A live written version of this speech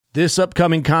This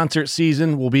upcoming concert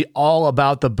season will be all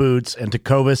about the boots, and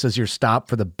Tecovas is your stop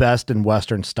for the best in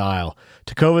Western style.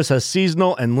 Tecovas has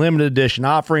seasonal and limited edition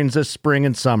offerings this spring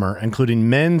and summer, including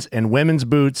men's and women's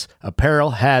boots,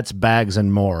 apparel, hats, bags,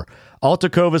 and more. All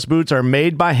Tecovas boots are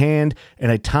made by hand in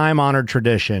a time-honored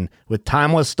tradition with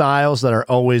timeless styles that are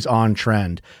always on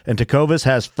trend. And Tecovas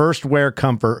has first wear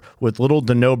comfort with little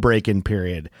to no break-in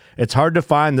period. It's hard to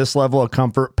find this level of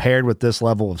comfort paired with this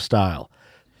level of style.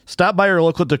 Stop by your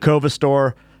local Tecovas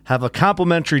store, have a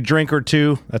complimentary drink or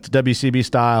two, that's WCB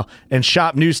style, and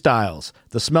shop new styles.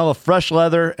 The smell of fresh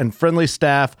leather and friendly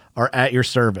staff are at your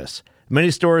service. Many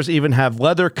stores even have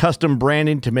leather custom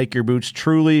branding to make your boots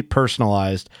truly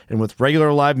personalized. And with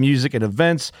regular live music and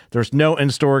events, there's no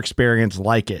in-store experience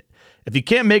like it. If you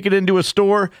can't make it into a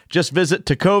store, just visit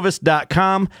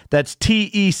tecovas.com. That's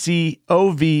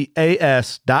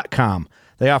TECOVAS.com.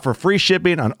 They offer free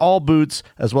shipping on all boots,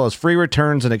 as well as free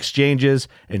returns and exchanges,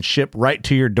 and ship right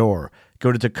to your door.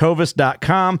 Go to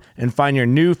tecovas.com and find your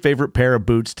new favorite pair of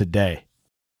boots today.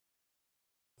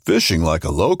 Fishing like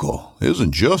a local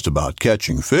isn't just about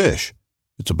catching fish.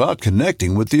 It's about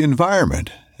connecting with the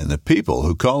environment and the people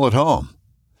who call it home.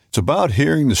 It's about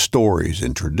hearing the stories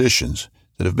and traditions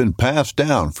that have been passed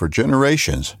down for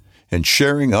generations and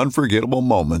sharing unforgettable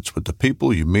moments with the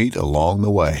people you meet along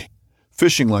the way.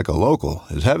 Fishing like a local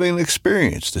is having an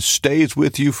experience that stays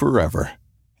with you forever.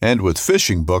 And with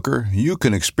Fishing Booker, you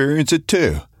can experience it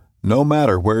too, no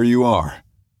matter where you are.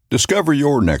 Discover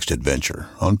your next adventure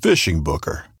on Fishing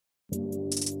Booker. Oh,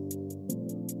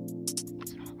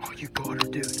 you got her,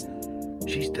 dude.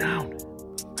 She's down.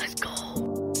 Let's go.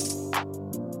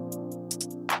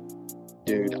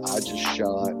 Dude, I just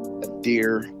shot a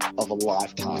deer of a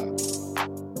lifetime.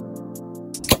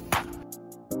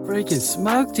 Freaking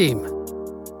smoked him.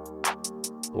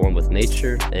 One with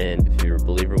nature, and if you're a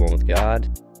believer, one with God.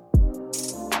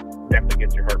 Definitely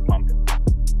gets your heart pumping.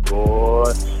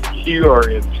 Boy, you are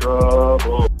in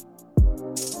trouble.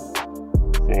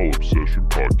 Fall Obsession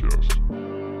Podcast.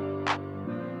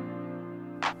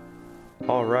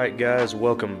 All right, guys,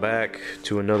 welcome back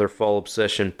to another Fall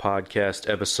Obsession Podcast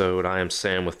episode. I am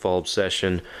Sam with Fall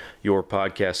Obsession, your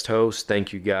podcast host.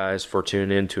 Thank you guys for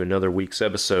tuning in to another week's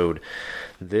episode.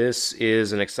 This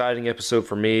is an exciting episode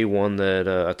for me, one that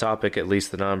a topic at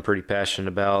least that I'm pretty passionate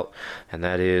about, and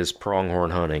that is pronghorn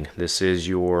hunting. This is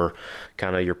your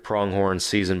pronghorn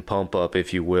season pump up,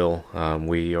 if you will.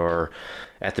 We are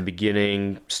at the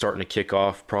beginning, starting to kick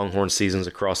off pronghorn seasons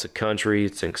across the country.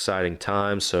 It's an exciting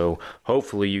time, so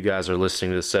hopefully you guys are listening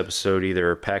to this episode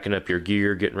either packing up your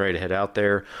gear, getting ready to head out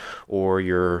there, or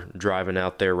you're driving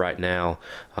out there right now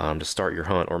to start your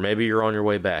hunt, or maybe you're on your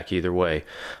way back. Either way,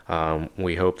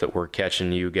 we hope that we're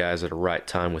catching you guys at a right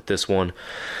time with this one.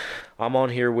 I'm on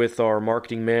here with our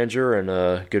marketing manager and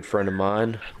a good friend of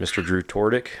mine, Mr. Drew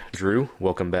Tordick. Drew,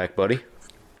 welcome back, buddy.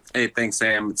 Hey, thanks,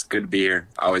 Sam. It's good to be here.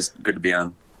 Always good to be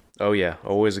on. Oh, yeah.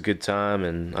 Always a good time,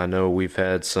 and I know we've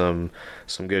had some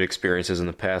good experiences in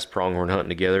the past pronghorn hunting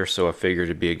together, so I figured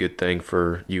it'd be a good thing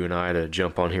for you and I to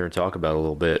jump on here and talk about it a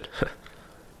little bit.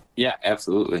 Yeah,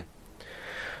 absolutely.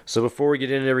 So before we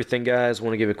get into everything, guys, I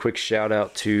want to give a quick shout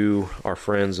out to our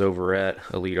friends over at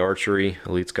Elite Archery.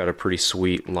 Elite's got a pretty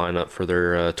sweet lineup for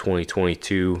their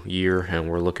 2022 year, and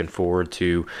we're looking forward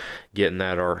to getting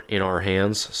that in our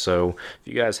hands. So if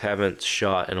you guys haven't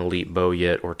shot an Elite bow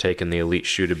yet or taken the Elite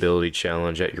Shootability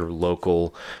Challenge at your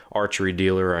local archery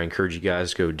dealer, I encourage you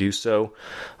guys to go do so.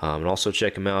 And also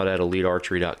check them out at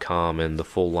elitearchery.com and the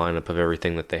full lineup of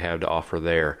everything that they have to offer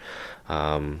there.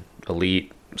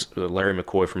 Elite, Larry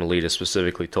McCoy from Elite has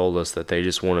specifically told us that they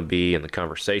just want to be in the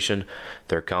conversation.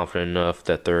 They're confident enough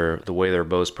that the way their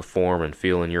bows perform and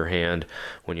feel in your hand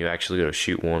when you actually go to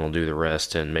shoot one will do the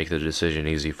rest and make the decision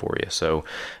easy for you. So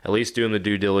at least doing the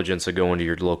due diligence of going to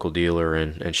your local dealer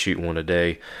and shooting one a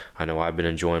day. I know I've been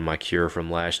enjoying my cure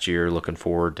from last year, looking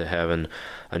forward to having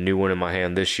a new one in my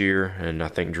hand this year, and I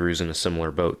think Drew's in a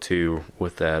similar boat too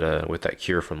with that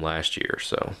cure from last year.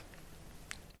 So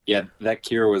yeah, that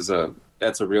cure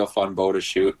that's a real fun bow to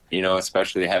shoot,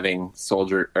 especially having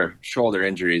shoulder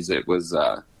injuries.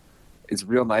 It's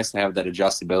real nice to have that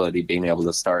adjustability, being able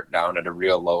to start down at a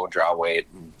real low draw weight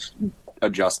and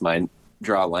adjust my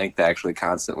draw length actually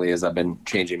constantly as I've been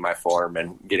changing my form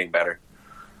and getting better.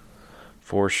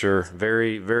 For sure.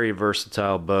 Very, very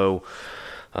versatile bow.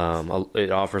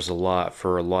 It offers a lot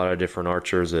for a lot of different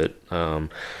archers at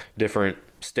different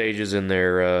stages in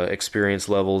their experience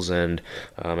levels, and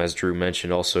as Drew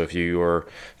mentioned, also if you're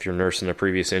nursing a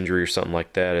previous injury or something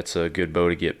like that, it's a good bow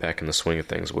to get back in the swing of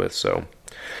things with. So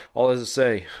all as to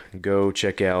say, go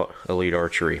check out Elite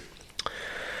Archery.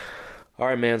 All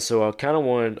right, man. So I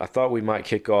thought we might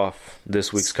kick off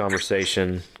this week's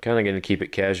conversation. Kind of going to keep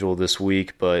it casual this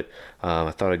week, but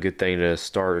I thought a good thing to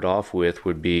start it off with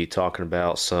would be talking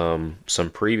about some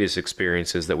previous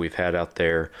experiences that we've had out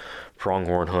there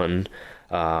pronghorn hunting.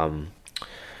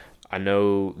 I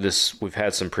know we've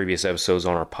had some previous episodes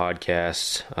on our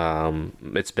podcast.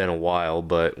 It's been a while,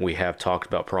 but we have talked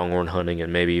about pronghorn hunting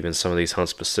and maybe even some of these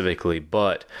hunts specifically,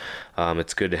 but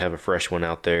it's good to have a fresh one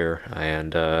out there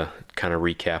and kind of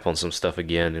recap on some stuff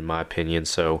again, in my opinion.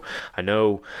 So I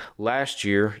know last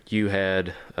year you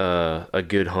had a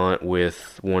good hunt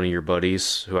with one of your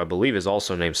buddies, who I believe is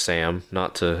also named Sam,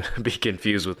 not to be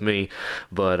confused with me,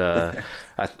 but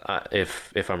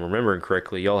if I'm remembering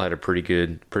correctly, y'all had a pretty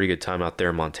good time out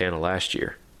there in Montana last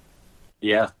year.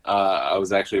 Yeah, I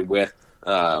was actually with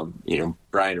Brian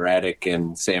Raddick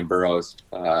and Sam Burrows.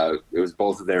 It was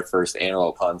both of their first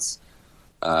antelope hunts.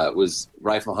 It was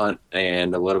rifle hunt,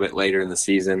 and a little bit later in the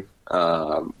season,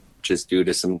 just due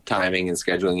to some timing and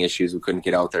scheduling issues, we couldn't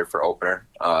get out there for opener.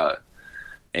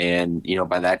 And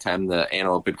by that time, the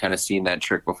antelope had kind of seen that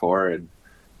trick before and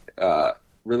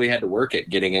really had to work at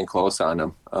getting in close on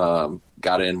them.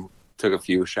 Got in, took a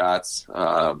few shots.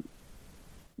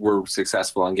 Were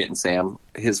successful on getting Sam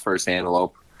his first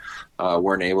antelope.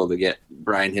 Weren't able to get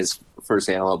Brian his first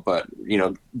antelope, but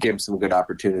give him some good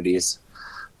opportunities.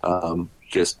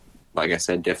 Just like I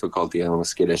said, difficult dealing with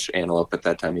skittish antelope at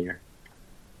that time of year.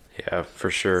 Yeah, for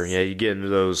sure. Yeah, you get into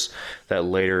that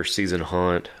later season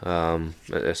hunt,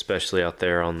 especially out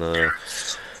there on the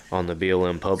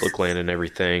BLM public land and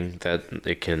everything, that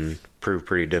it can prove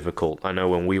pretty difficult. I know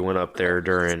when we went up there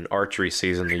during archery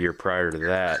season the year prior to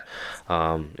that,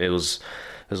 it was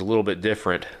a little bit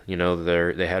different. They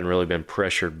hadn't really been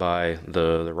pressured by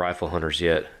the rifle hunters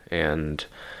yet, and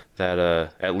that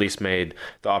at least made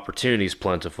the opportunities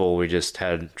plentiful. We just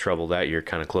had trouble that year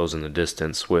kind of closing the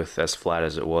distance with as flat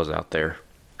as it was out there.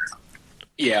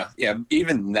 Yeah.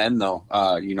 Even then, though,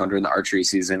 during the archery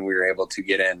season, we were able to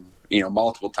get in,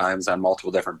 multiple times on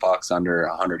multiple different bucks under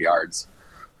 100 yards.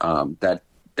 That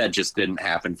just didn't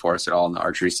happen for us at all in the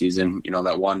archery season.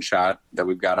 That one shot that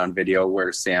we've got on video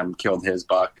where Sam killed his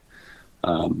buck,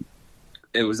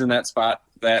 it was in that spot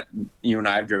that you and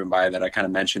I have driven by that I kind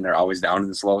of mentioned. They're always down in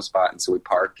this low spot, and so we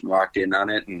parked and walked in on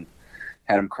it and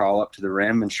had them crawl up to the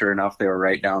rim, and sure enough, they were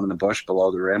right down in the bush below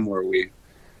the rim where we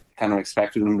kind of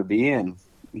expected them to be, and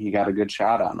he got a good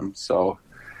shot on them. So,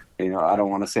 I don't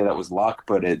want to say that was luck,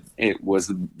 but it was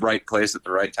the right place at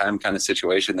the right time kind of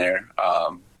situation there.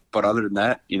 But other than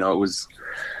that,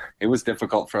 it was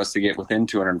difficult for us to get within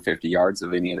 250 yards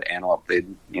of any of the antelope. They'd,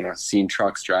 seen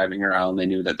trucks driving around. They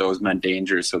knew that those meant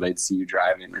danger, so they'd see you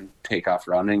driving and take off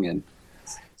running. And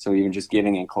so even just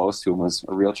getting in close to them was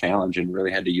a real challenge, and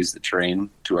really had to use the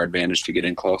terrain to our advantage to get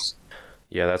in close.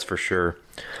 Yeah, that's for sure.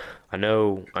 I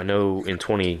know in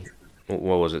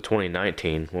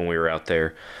 2019 when we were out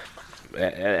there,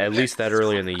 at least that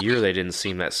early in the year, they didn't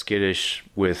seem that skittish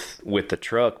with the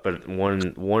truck. But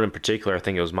one in particular, I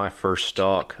think it was my first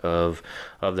stalk of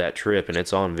that trip, and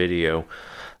it's on video,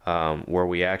 where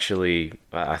we actually,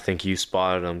 I think you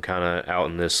spotted them kind of out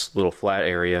in this little flat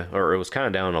area, or it was kind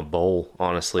of down a bowl,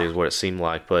 honestly, is what it seemed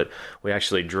like. But we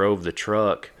actually drove the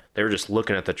truck. They were just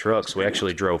looking at the truck, so we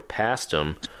actually drove past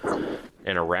them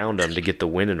and around them to get the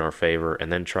wind in our favor,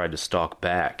 and then tried to stalk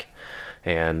back.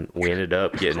 And we ended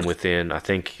up getting within, I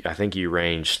think you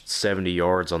ranged 70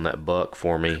 yards on that buck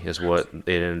for me is what it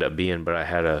ended up being, but I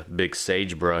had a big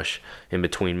sagebrush in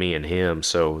between me and him,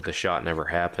 so the shot never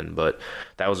happened. But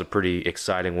that was a pretty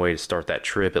exciting way to start that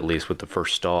trip, at least with the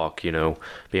first stalk, being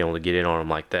able to get in on him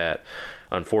like that.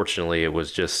 Unfortunately, it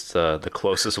was just the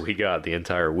closest we got the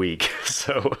entire week.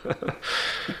 So,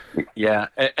 yeah,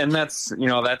 and that's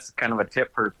that's kind of a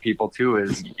tip for people too.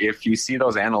 Is if you see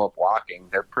those antelope walking,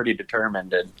 they're pretty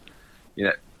determined, and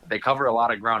they cover a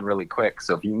lot of ground really quick.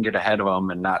 So if you can get ahead of them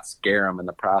and not scare them in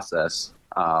the process,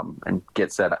 and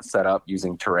get set up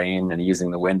using terrain and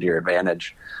using the wind to your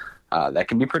advantage, that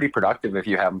can be pretty productive if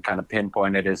you have them kind of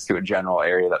pinpointed as to a general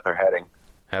area that they're heading.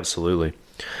 Absolutely.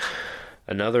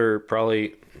 Another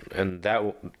probably, and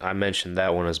that I mentioned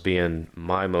that one as being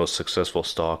my most successful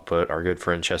stalk, but our good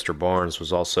friend Chester Barnes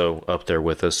was also up there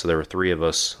with us. So there were three of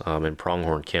us in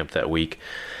pronghorn camp that week,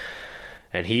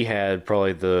 and he had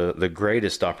probably the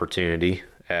greatest opportunity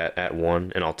at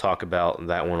one, and I'll talk about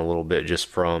that one a little bit just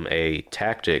from a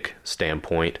tactic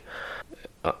standpoint.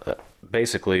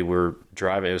 basically we're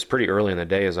driving. It was pretty early in the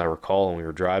day, as I recall, and we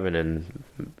were driving. And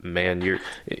man,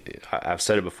 I've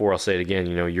said it before, I'll say it again.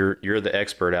 You're the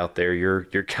expert out there. You're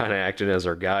kind of acting as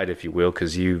our guide, if you will,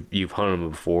 because you've hunted them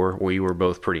before. We were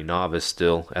both pretty novice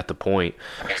still at the point,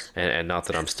 and not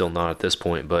that I'm still not at this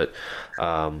point, but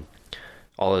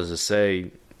all is to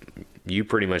say, you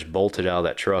pretty much bolted out of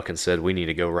that truck and said, we need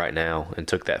to go right now, and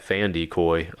took that fan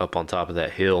decoy up on top of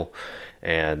that hill.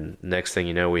 And next thing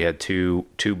you know, we had two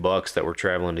bucks that were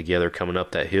traveling together coming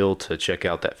up that hill to check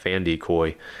out that fan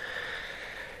decoy.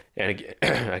 And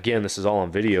again, this is all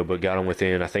on video, but got them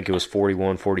within, I think it was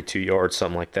 41, 42 yards,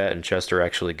 something like that. And Chester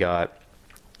actually got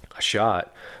a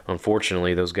shot.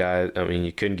 Unfortunately, those guys,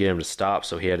 you couldn't get him to stop,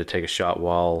 so he had to take a shot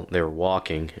while they were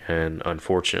walking. And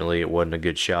unfortunately, it wasn't a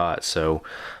good shot. So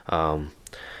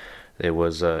it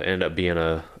was ended up being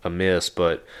a miss,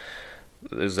 but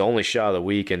it was the only shot of the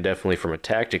week, and definitely from a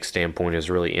tactic standpoint is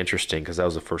really interesting, because that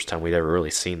was the first time we'd ever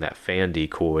really seen that fan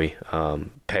decoy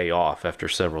pay off after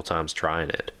several times trying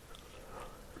it.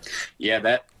 Yeah,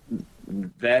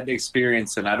 that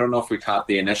experience, and I don't know if we caught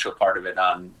the initial part of it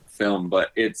on film,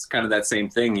 but it's kind of that same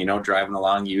thing, driving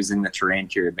along, using the terrain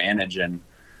to your advantage, and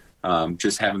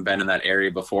just having been in that area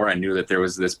before, I knew that there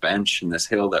was this bench and this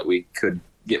hill that we could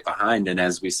get behind, and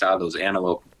as we saw those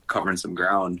antelope covering some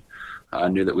ground, I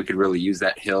knew that we could really use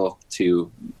that hill to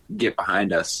get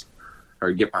behind us,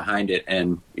 or get behind it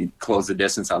and close the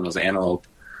distance on those antelope.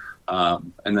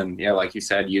 And then, like you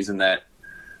said, using that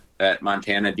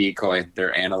Montana decoy,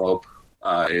 their antelope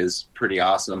is pretty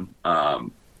awesome.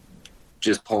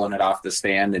 Just pulling it off the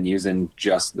stand and using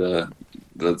just the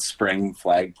spring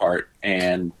flag part,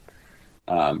 and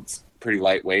it's pretty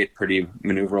lightweight, pretty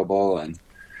maneuverable, and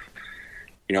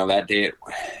that day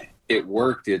it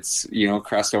worked. It's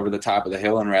crossed over the top of the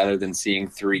hill, and rather than seeing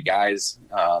three guys,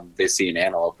 they see an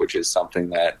antelope, which is something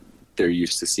that they're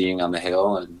used to seeing on the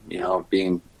hill, and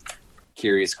being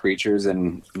curious creatures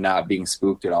and not being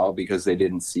spooked at all because they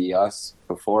didn't see us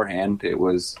beforehand. It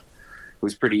was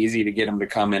pretty easy to get them to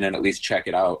come in and at least check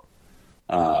it out.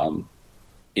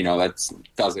 That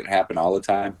doesn't happen all the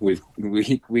time.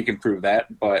 We can prove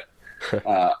that, but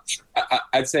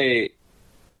I'd say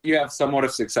you have somewhat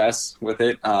of success with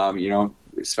it.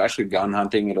 Especially gun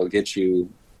hunting, it'll get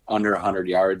you under 100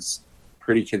 yards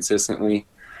pretty consistently.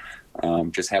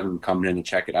 Just having them come in and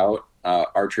check it out.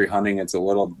 Archery hunting, it's a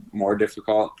little more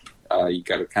difficult. You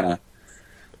got to kind of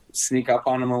sneak up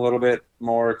on them a little bit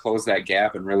more, close that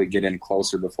gap, and really get in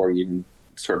closer before you even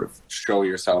sort of show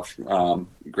yourself.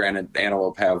 Granted,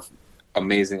 antelope have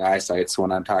amazing eyesight, so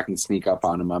when I'm talking sneak up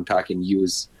on them, I'm talking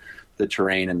use the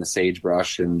terrain and the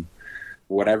sagebrush and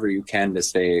whatever you can to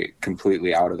stay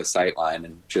completely out of the sight line,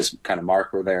 and just kind of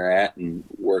mark where they're at and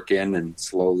work in and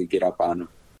slowly get up on them.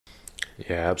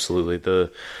 Yeah, absolutely.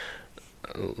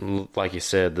 Like you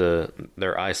said,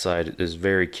 their eyesight is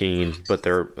very keen, but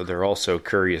they're also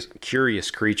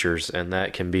curious creatures, and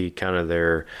that can be kind of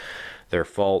their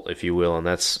fault, if you will, and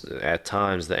that's at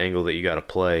times the angle that you got to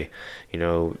play.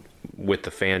 With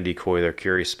the fan decoy, they're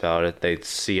curious about it. They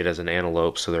see it as an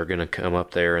antelope, so they're going to come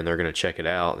up there and they're going to check it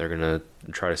out. They're going to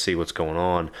try to see what's going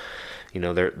on.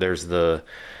 There's the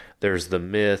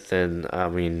myth, and I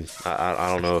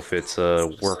don't know if it's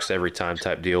a works every time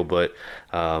type deal, but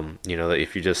that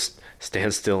if you just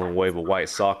stand still and wave a white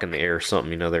sock in the air or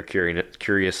something, they're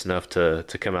curious enough to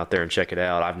come out there and check it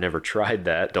out. I've never tried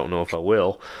that, don't know if I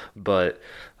will, but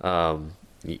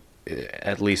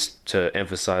at least to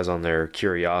emphasize on their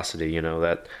curiosity,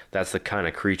 that's the kind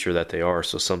of creature that they are.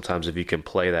 So sometimes if you can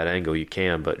play that angle, you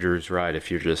can, but Drew's right. If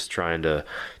you're just trying to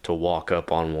walk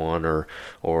up on one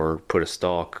or put a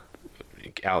stalk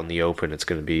out in the open, it's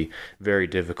going to be very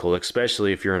difficult,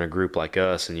 especially if you're in a group like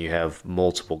us and you have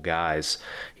multiple guys.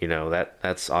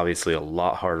 That's obviously a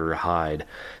lot harder to hide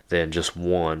than just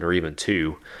one or even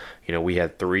two. We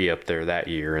had 3 up there that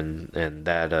year, and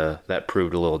that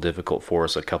proved a little difficult for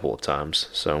us a couple of times.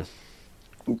 So,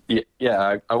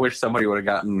 yeah, I wish somebody would have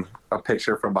gotten a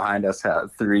picture from behind us.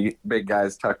 Had 3 big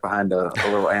guys tucked behind a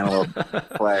little antelope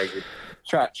flag.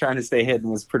 Trying to stay hidden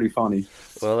was pretty funny.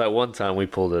 Well, that one time we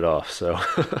pulled it off. So,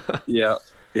 yeah,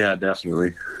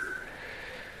 definitely.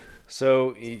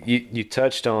 So you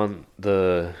touched on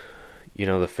the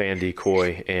fan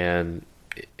decoy and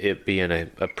it being a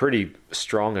pretty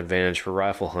strong advantage for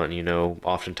rifle hunting,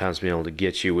 oftentimes being able to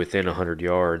get you within 100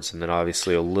 yards, and then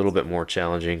obviously a little bit more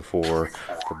challenging for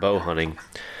bow hunting.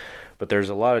 But there's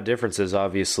a lot of differences,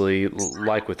 obviously,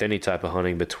 like with any type of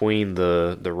hunting, between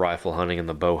the rifle hunting and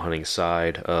the bow hunting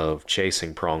side of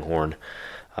chasing pronghorn.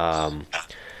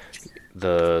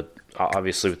 The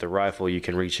obviously with the rifle, you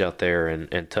can reach out there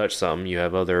and touch something. You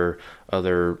have other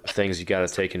things you got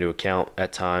to take into account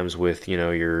at times with,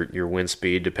 your wind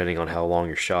speed, depending on how long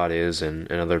your shot is,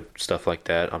 and other stuff like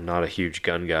that. I'm not a huge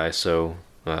gun guy, so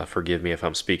forgive me if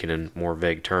I'm speaking in more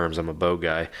vague terms. I'm a bow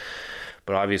guy.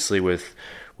 But obviously with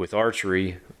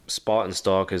archery, spot and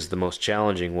stalk is the most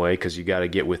challenging way, because you got to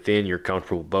get within your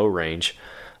comfortable bow range.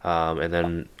 And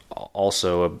then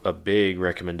also a big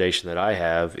recommendation that I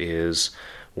have is,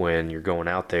 when you're going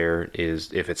out there,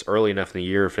 is if it's early enough in the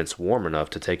year, if it's warm enough,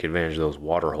 to take advantage of those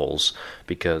water holes,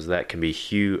 because that can be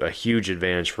a huge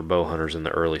advantage for bow hunters in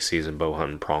the early season, bow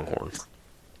hunting pronghorn.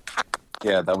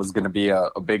 Yeah, that was going to be a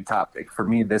big topic for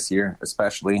me this year,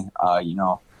 especially.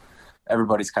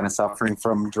 Everybody's kind of suffering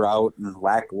from drought and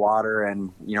lack of water,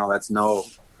 and that's no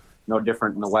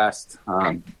different in the West.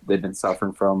 They've been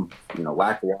suffering from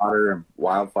lack of water and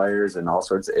wildfires and all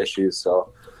sorts of issues.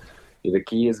 So the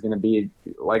key is going to be,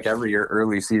 like every year,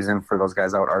 early season for those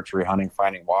guys out archery hunting,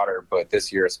 finding water. But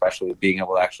this year, especially, being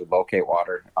able to actually locate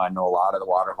water. I know a lot of the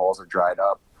water holes are dried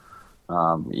up.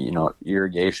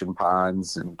 Irrigation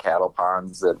ponds and cattle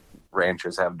ponds that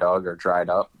ranchers have dug are dried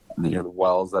up. The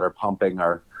wells that are pumping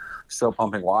are still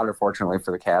pumping water, fortunately,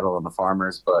 for the cattle and the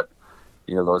farmers. But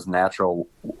those natural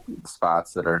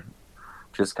spots that are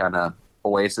just kind of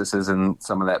oases in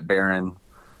some of that barren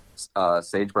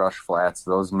sagebrush flats,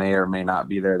 those may or may not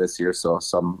be there this year. So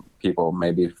some people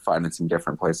may be finding some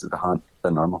different places to hunt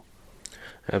than normal.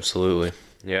 Absolutely.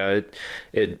 Yeah,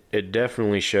 it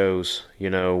definitely shows,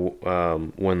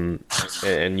 when,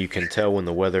 and you can tell when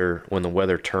the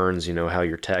weather turns, how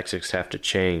your tactics have to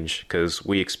change, because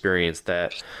we experienced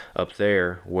that up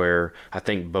there, where I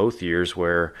think both years,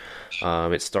 where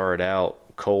it started out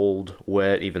cold,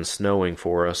 wet, even snowing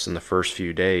for us in the first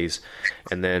few days,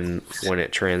 and then when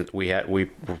we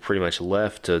were pretty much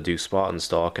left to do spot and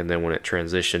stalk, and then when it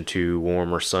transitioned to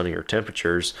warmer, sunnier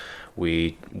temperatures,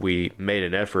 we made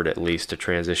an effort at least to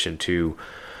transition to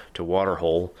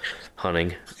waterhole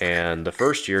hunting. And the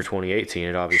first year, 2018,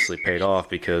 it obviously paid off,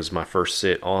 because my first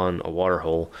sit on a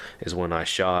waterhole is when I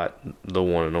shot the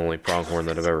one and only pronghorn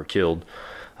that I've ever killed.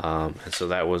 And so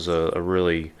that was a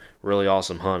really, really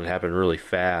awesome hunt. It happened really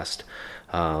fast,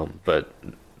 but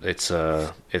it's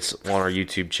on our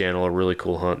YouTube channel, a really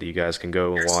cool hunt that you guys can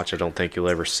go and watch. I don't think you'll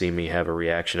ever see me have a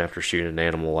reaction after shooting an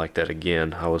animal like that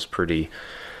again. I was pretty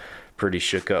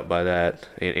shook up by that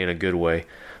in a good way,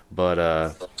 but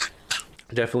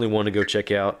definitely want to go check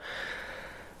out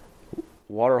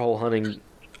waterhole hunting.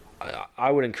 I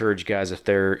would encourage guys, if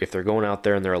they're going out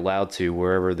there and they're allowed to,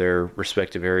 wherever their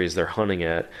respective areas they're hunting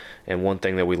at. And one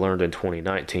thing that we learned in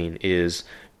 2019 is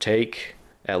take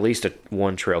at least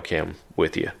one trail cam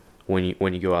with you when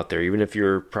you go out there. Even if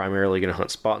you're primarily going to hunt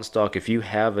spot and stalk, if you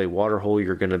have a water hole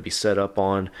you're going to be set up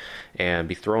on and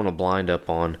be throwing a blind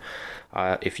up on,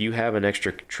 if you have an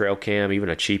extra trail cam, even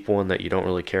a cheap one that you don't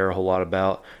really care a whole lot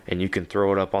about, and you can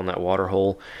throw it up on that water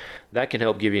hole, that can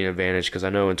help give you an advantage. Because I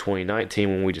know in 2019,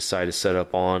 when we decided to set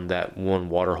up on that one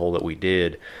water hole that we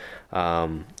did,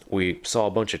 we saw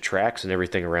a bunch of tracks and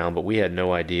everything around, but we had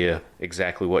no idea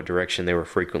exactly what direction they were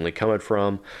frequently coming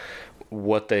from,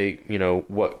 what they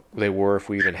were, if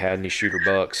we even had any shooter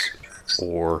bucks,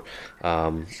 or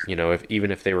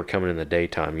if they were coming in the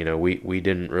daytime. We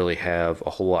didn't really have a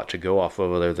whole lot to go off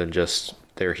of, other than just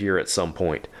they're here at some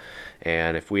point.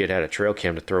 And if we had a trail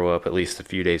cam to throw up at least a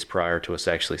few days prior to us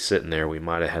actually sitting there, we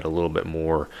might have had a little bit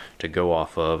more to go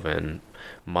off of, and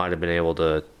might have been able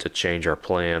to change our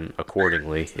plan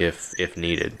accordingly if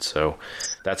needed. So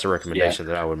that's a recommendation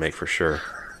that I would make for sure.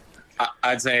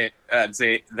 I'd say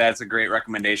that's a great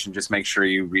recommendation. Just make sure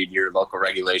you read your local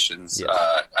regulations. Yes.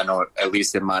 I know at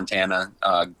least in Montana,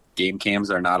 game cams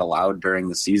are not allowed during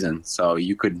the season. So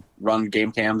you could run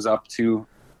game cams up to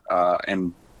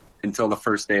and until the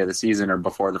first day of the season, or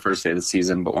before the first day of the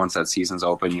season. But once that season's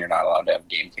open, you're not allowed to have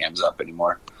game cams up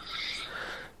anymore.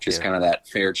 Just kind of that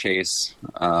fair chase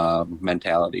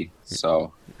mentality.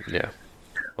 So yeah,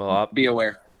 well, be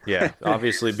aware. Yeah,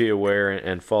 obviously be aware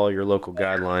and follow your local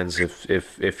guidelines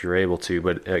if you're able to.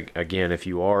 But again, if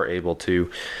you are able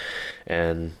to,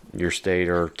 and your state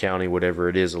or county, whatever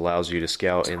it is, allows you to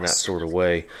scout in that sort of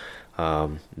way,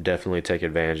 definitely take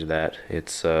advantage of that.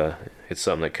 It's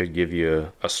something that could give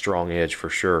you a strong edge for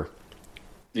sure.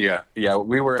 Yeah,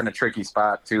 we were in a tricky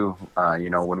spot too.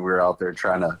 When we were out there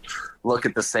trying to look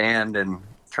at the sand and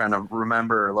trying to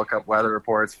remember or look up weather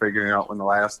reports, figuring out when the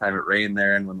last time it rained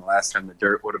there and when the last time the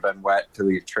dirt would have been wet to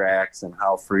leave tracks, and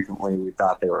how frequently we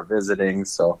thought they were visiting.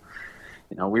 So,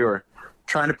 we were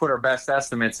trying to put our best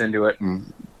estimates into it,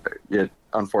 and it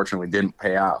unfortunately didn't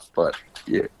pay off, but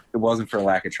it wasn't for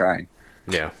lack of trying.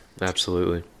 Yeah,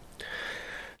 absolutely.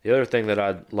 The other thing that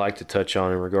I'd like to touch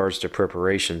on in regards to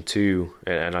preparation too,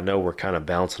 and I know we're kind of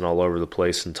bouncing all over the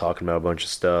place and talking about a bunch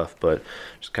of stuff, but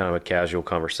just kind of a casual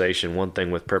conversation. One thing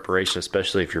with preparation,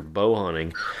 especially if you're bow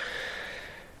hunting,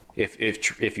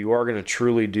 if you are going to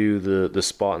truly do the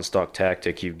spot and stock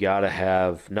tactic, you've got to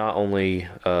have not only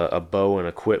a bow and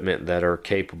equipment that are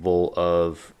capable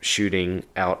of shooting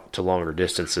out to longer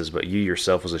distances, but you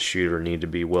yourself as a shooter need to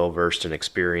be well versed and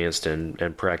experienced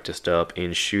and practiced up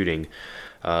in shooting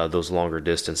those longer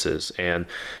distances. And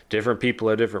different people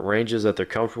have different ranges that they're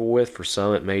comfortable with. For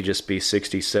some, it may just be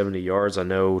 60, 70 yards. I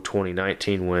know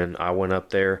 2019 when I went up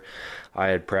there, I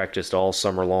had practiced all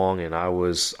summer long, and I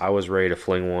was ready to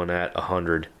fling one at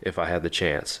 100 if I had the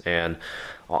chance. And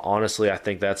honestly, I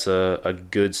think that's a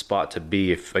good spot to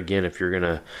be if you're going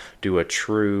to do a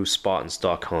true spot and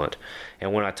stock hunt.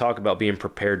 And when I talk about being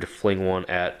prepared to fling one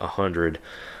at 100,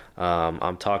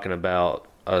 I'm talking about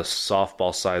a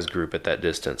softball size group at that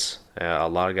distance. A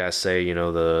lot of guys say,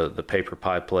 the paper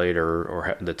pie plate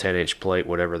or the 10-inch plate,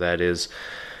 whatever that is.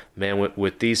 Man,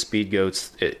 with these speed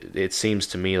goats, it seems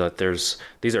to me that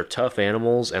these are tough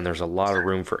animals and there's a lot of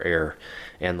room for error.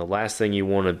 And the last thing you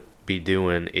want to be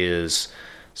doing is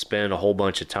spend a whole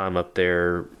bunch of time up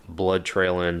there blood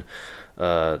trailing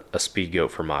a speed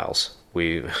goat for miles.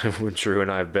 When Drew and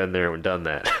I have been there and done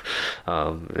that.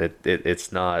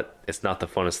 It's not the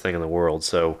funnest thing in the world.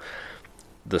 So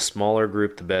the smaller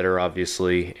group, the better,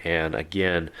 obviously. And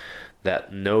again,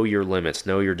 that know your limits,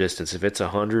 know your distance. If it's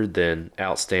 100, then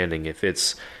outstanding. If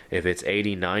it's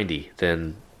 80, 90,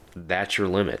 then that's your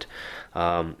limit.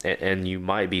 And you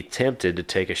might be tempted to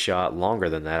take a shot longer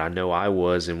than that. I know I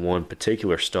was in one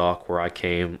particular stalk where I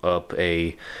came up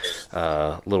a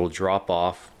little drop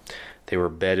off. They were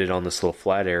bedded on this little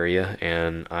flat area,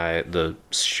 and the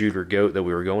shooter goat that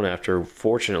we were going after,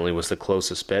 fortunately, was the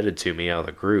closest bedded to me out of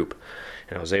the group.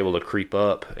 And I was able to creep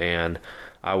up, and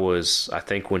I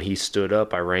think when he stood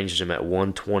up, I ranged him at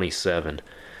 127.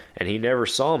 And he never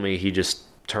saw me. He just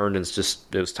turned and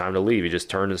it was time to leave. He just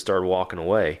turned and started walking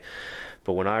away.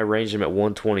 But when I ranged him at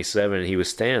 127 and he was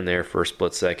standing there for a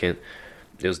split second,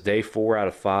 it was day 4 out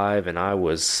of 5, and I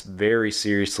was very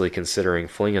seriously considering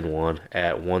flinging one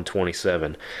at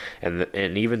 127.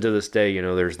 And even to this day,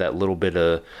 there's that little bit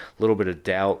of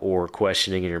doubt or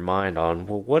questioning in your mind on,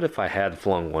 well, what if I had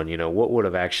flung one? What would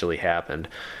have actually happened?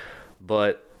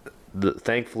 But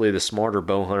thankfully, the smarter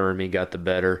bow hunter in me got the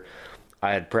better.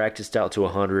 I had practiced out to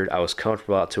 100. I was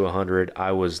comfortable out to 100.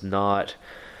 I was not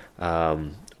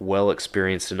well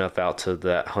experienced enough out to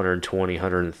that 120,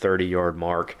 130 yard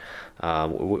mark,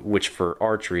 which for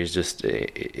archery is just,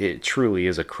 it truly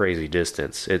is a crazy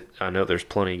distance. I know there's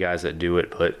plenty of guys that do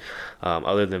it, but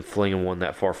other than flinging one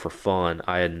that far for fun,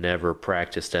 I had never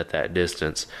practiced at that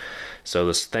distance.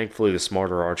 So thankfully the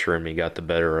smarter archer in me got the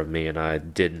better of me, and I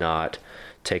did not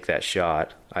take that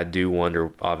shot. I do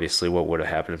wonder, obviously, what would have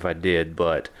happened if I did,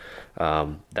 but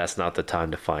that's not the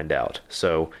time to find out.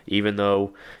 So even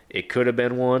though it could have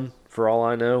been one, for all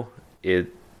I know, it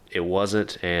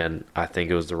wasn't, and I think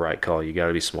it was the right call. You got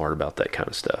to be smart about that kind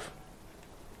of stuff.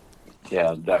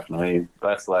 Yeah, definitely.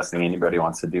 That's the last thing anybody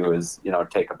wants to do is,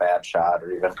 take a bad shot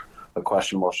or even a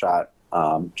questionable shot.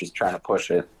 Just trying to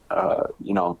push it.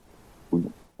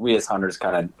 We as hunters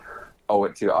kind of owe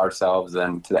it to ourselves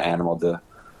and to the animal to,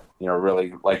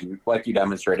 really, like you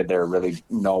demonstrated there, really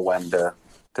know when to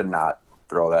not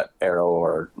throw that arrow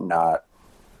or not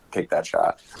take that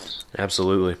shot.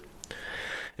 Absolutely.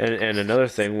 And another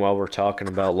thing, while we're talking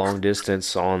about long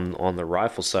distance on the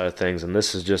rifle side of things, and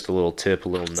this is just a little tip, a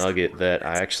little nugget that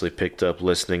I actually picked up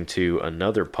listening to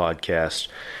another podcast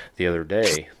the other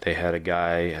day. They had a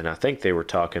guy, and I think they were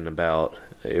talking about,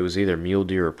 it was either mule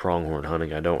deer or pronghorn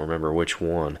hunting. I don't remember which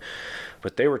one.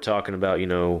 But they were talking about,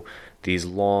 these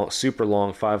long, super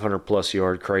long, 500 plus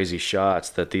yard crazy shots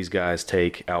that these guys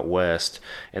take out west,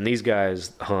 and these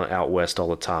guys hunt out west all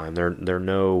the time. They're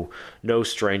no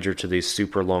stranger to these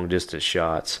super long distance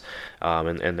shots,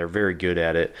 and they're very good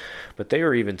at it. But they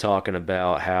were even talking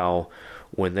about how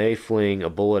when they fling a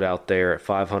bullet out there at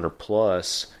 500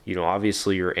 plus,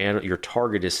 obviously your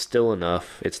target is still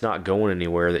enough. It's not going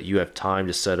anywhere that you have time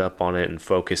to set up on it and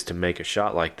focus to make a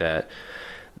shot like that.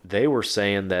 They were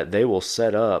saying that they will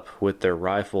set up with their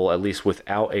rifle, at least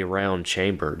without a round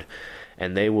chambered,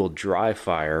 and they will dry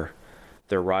fire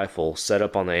their rifle, set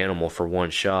up on the animal for one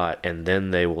shot, and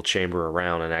then they will chamber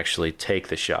around and actually take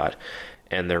the shot.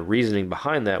 And their reasoning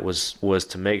behind that was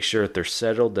to make sure that they're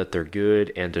settled, that they're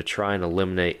good, and to try and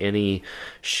eliminate any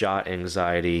shot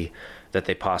anxiety that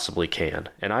they possibly can.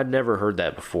 And I'd never heard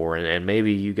that before, and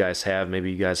maybe you guys have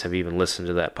even listened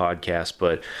to that podcast,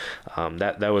 but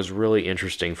that was really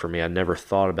interesting for me. I never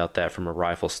thought about that from a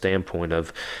rifle standpoint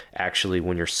of actually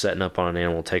when you're setting up on an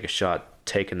animal, take a shot,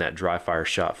 taking that dry fire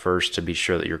shot first to be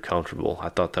sure that you're comfortable. I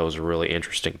thought that was a really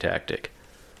interesting tactic.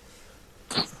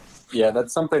 Yeah,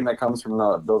 that's something that comes from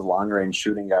those long-range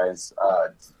shooting guys.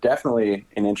 It's definitely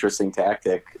an interesting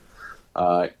tactic.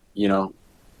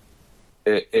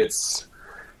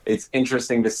 It's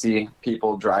interesting to see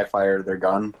people dry fire their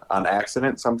gun on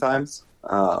accident sometimes.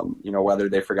 Whether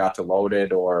they forgot to load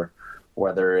it or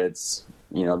whether it's,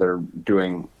 they're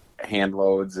doing hand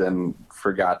loads and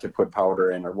forgot to put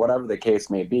powder in or whatever the case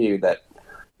may be, that,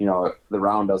 the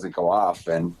round doesn't go off.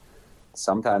 And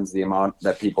sometimes the amount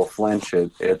that people flinch,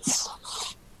 it's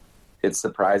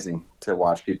surprising to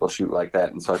watch people shoot like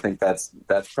that. And so I think that's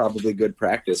probably good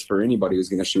practice for anybody who's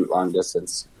going to shoot long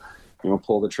distance.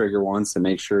 Pull the trigger once and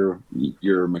make sure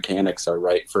your mechanics are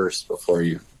right first before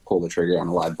you pull the trigger on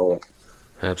a live bullet.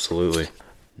 Absolutely.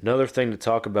 Another thing to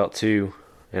talk about too,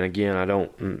 and again,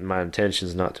 my intention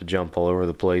is not to jump all over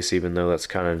the place, even though that's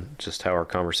kind of just how our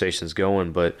conversation's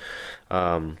going, but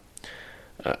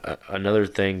another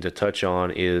thing to touch on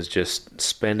is just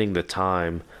spending the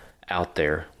time out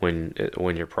there when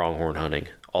you're pronghorn hunting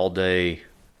all day,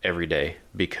 every day,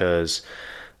 because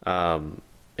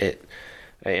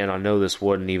and I know this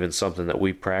wasn't even something that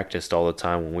we practiced all the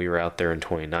time when we were out there in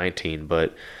 2019,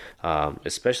 but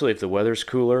especially if the weather's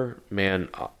cooler, man,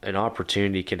 an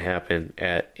opportunity can happen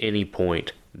at any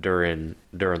point during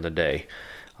the day.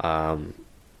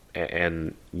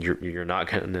 And you're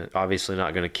obviously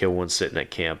not going to kill one sitting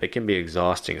at camp. It can be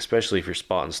exhausting, especially if you're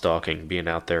spot and stalking, being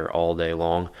out there all day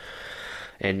long.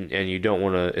 And you don't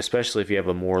want to, especially if you have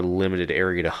a more limited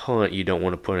area to hunt, you don't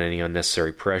want to put any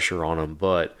unnecessary pressure on them.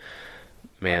 But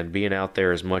man, being out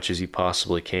there as much as you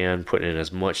possibly can, putting in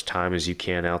as much time as you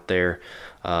can out there,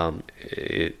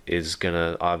 it is going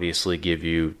to obviously give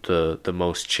you the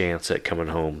most chance at coming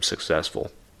home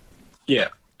successful. Yeah,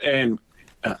 and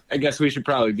I guess we should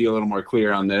probably be a little more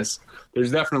clear on this.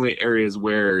 There's definitely areas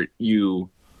where you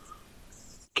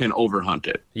can overhunt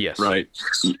it. Yes. Right.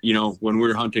 When we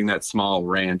were hunting that small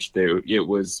ranch, it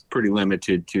was pretty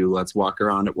limited to let's walk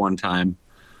around at one time.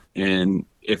 And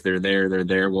if they're there, they're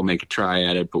there. We'll make a try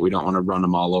at it, but we don't want to run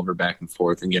them all over back and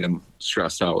forth and get them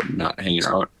stressed out and not hanging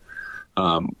out.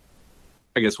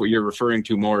 I guess what you're referring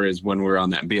to more is when we're on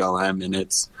that BLM and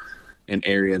it's an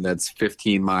area that's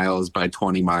 15 miles by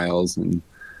 20 miles. And,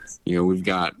 we've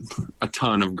got a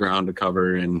ton of ground to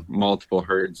cover and multiple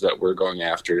herds that we're going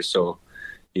after. So,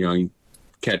 you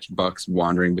catch bucks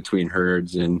wandering between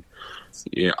herds and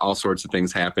all sorts of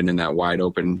things happen in that wide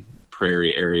open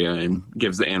prairie area and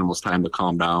gives the animals time to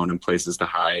calm down and places to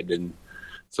hide. And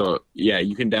so, yeah,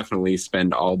 you can definitely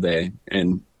spend all day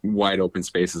in wide open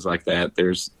spaces like that.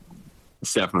 It's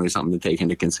definitely something to take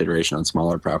into consideration on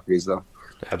smaller properties, though.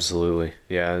 Absolutely.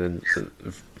 Yeah. And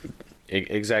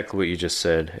exactly what you just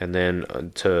said. And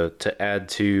then to add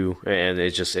to, and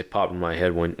it popped in my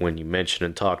head when you mentioned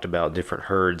and talked about different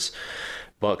herds,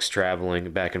 bucks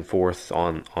traveling back and forth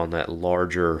on that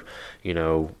larger,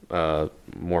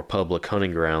 more public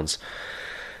hunting grounds.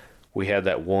 We had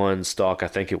that one stalk, I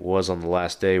think it was on the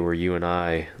last day, where you and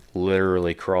I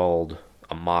literally crawled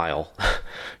a mile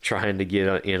trying to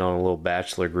get in on a little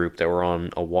bachelor group that were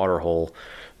on a water hole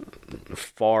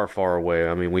far, far away.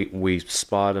 I mean, we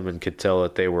spotted them and could tell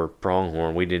that they were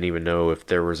pronghorn. We didn't even know if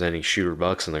there was any shooter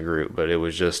bucks in the group, but it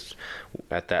was just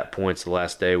at that point, it's the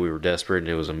last day, we were desperate, and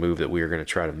it was a move that we were going to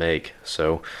try to make.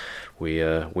 So we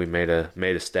made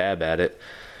a stab at it.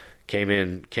 Came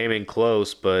in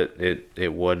close, but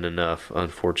it wasn't enough,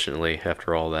 unfortunately,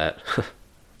 after all that.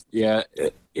 Yeah,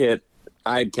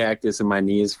 I had cactus in my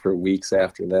knees for weeks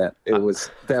after that. It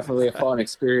was definitely a fun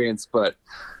experience, but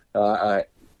I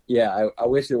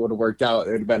wish it would have worked out.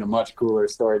 It would have been a much cooler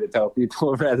story to tell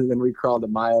people rather than we crawled a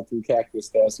mile through cactus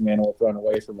to have some animal run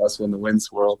away from us when the wind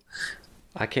swirled.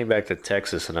 I came back to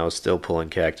Texas and I was still pulling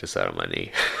cactus out of my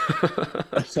knee.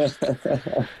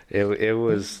 It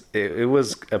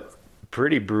was a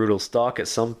pretty brutal stalk at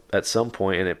some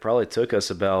point, and it probably took us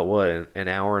about an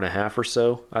hour and a half or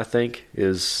so, I think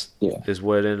is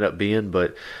what it ended up being.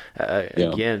 But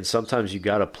again, sometimes you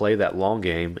got to play that long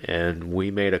game, and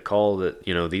we made a call that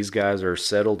these guys are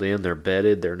settled in, they're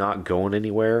bedded, they're not going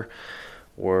anywhere.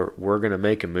 We're going to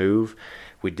make a move.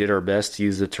 We did our best to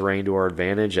use the terrain to our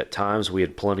advantage. At times we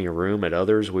had plenty of room. At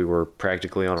others we were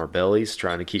practically on our bellies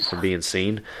trying to keep from being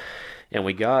seen. And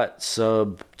we got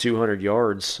sub 200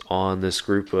 yards on this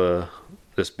group,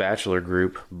 this bachelor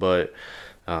group, but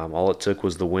All it took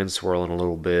was the wind swirling a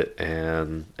little bit,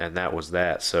 and that was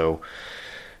that. So,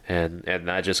 and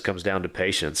that just comes down to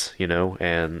patience,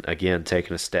 and again,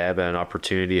 taking a stab at an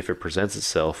opportunity if it presents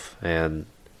itself. And,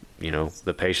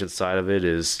 the patience side of it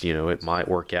is, it might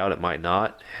work out, it might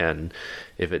not. And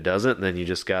if it doesn't, then you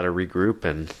just got to regroup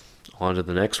and on to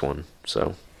the next one.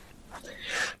 So.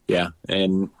 Yeah.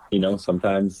 And,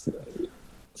 sometimes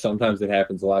it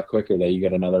happens a lot quicker that you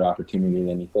get another opportunity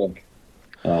than you think.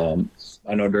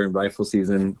 I know during rifle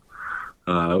season,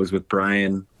 I was with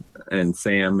Brian and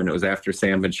Sam, and it was after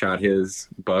Sam had shot his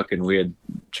buck and we had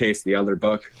chased the other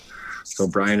buck. So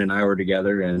Brian and I were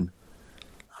together and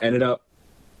ended up,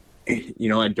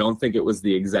 I don't think it was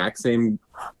the exact same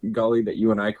gully that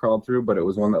you and I crawled through, but it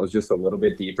was one that was just a little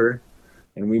bit deeper.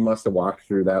 And we must have walked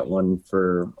through that one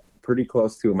for pretty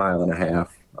close to 1.5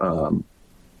 miles,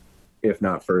 if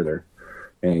not further,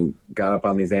 and got up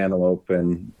on these antelope.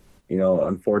 And,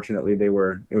 unfortunately it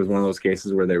was one of those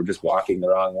cases where they were just walking the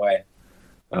wrong way.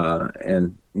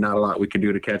 And not a lot we could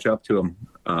do to catch up to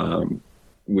them.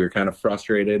 We were kind of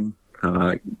frustrated,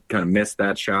 kind of missed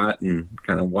that shot and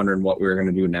kind of wondering what we were going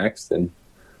to do next, and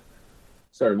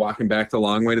started walking back the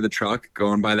long way to the truck,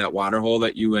 going by that water hole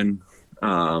that you and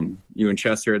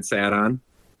Chester had sat on.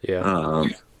 Yeah.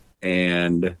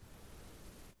 And,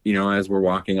 as we're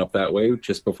walking up that way,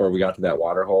 just before we got to that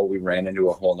water hole, we ran into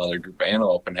a whole other group of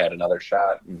antelope and had another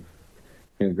shot.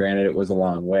 And granted, it was a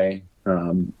long way,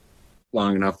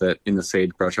 long enough that in the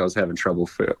sagebrush, I was having trouble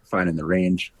finding the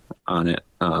range on it.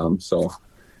 So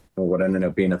what ended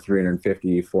up being a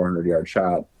 350, 400-yard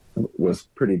shot was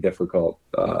pretty difficult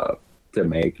to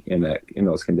make in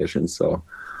those conditions. So,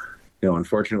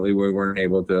 unfortunately, we weren't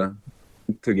able to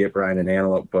get Brian an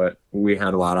antelope, but we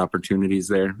had a lot of opportunities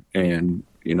there. And,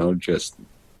 just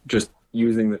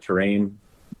using the terrain,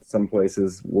 some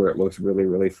places where it looks really,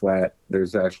 really flat,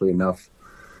 there's actually enough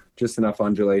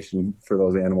undulation for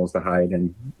those animals to hide.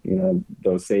 And,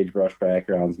 those sagebrush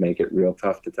backgrounds make it real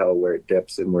tough to tell where it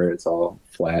dips and where it's all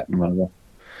flat and level.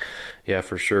 Yeah,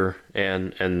 for sure.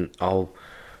 And I'll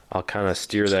kind of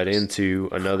steer that into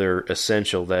another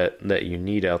essential that you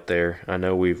need out there. I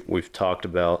know we've talked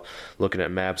about looking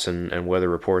at maps and weather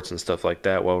reports and stuff like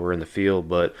that while we're in the field,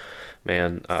 but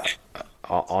man,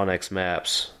 onX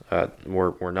maps,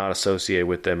 we're not associated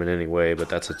with them in any way, but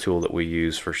that's a tool that we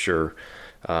use for sure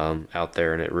out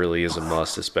there, and it really is a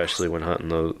must, especially when hunting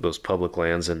those public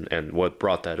lands. And what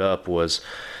brought that up was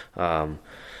from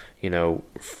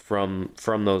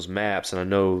those maps, and I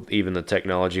know even the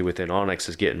technology within onX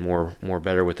is getting more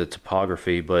better with the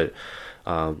topography, but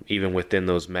even within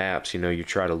those maps, you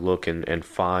try to look and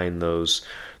find those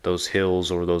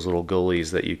hills or those little gullies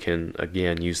that you can,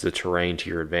 again, use the terrain to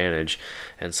your advantage.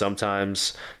 And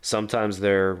sometimes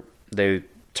they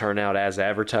turn out as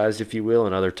advertised, if you will,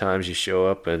 and other times you show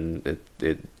up and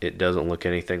it doesn't look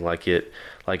anything like it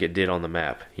did on the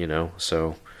map,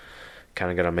 so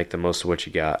kind of got to make the most of what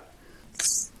you got.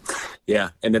 Yeah,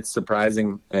 and it's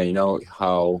surprising,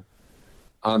 how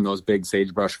on those big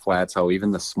sagebrush flats, how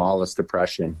even the smallest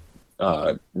depression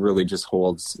really just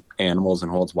holds animals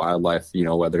and holds wildlife,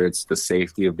 whether it's the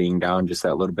safety of being down just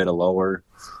that little bit of lower,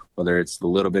 whether it's the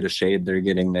little bit of shade they're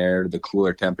getting there, the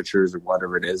cooler temperatures or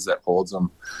whatever it is that holds them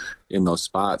in those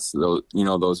spots,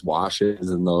 those washes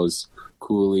and those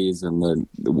coulees and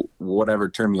the whatever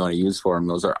term you want to use for them,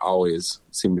 those are always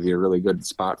seem to be a really good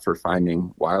spot for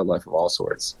finding wildlife of all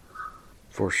sorts.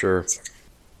 For sure.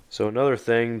 So another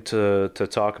thing to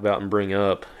talk about and bring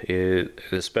up is,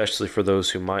 especially for those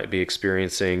who might be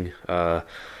experiencing a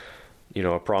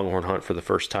pronghorn hunt for the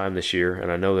first time this year,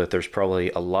 and I know that there's probably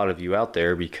a lot of you out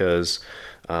there because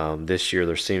this year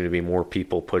there seem to be more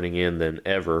people putting in than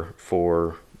ever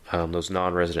for those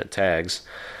non-resident tags,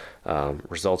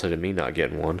 resulted in me not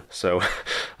getting one. So,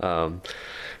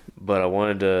 but I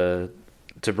wanted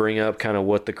to bring up kind of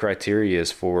what the criteria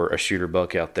is for a shooter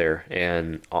buck out there.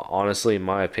 And honestly, in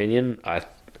my opinion,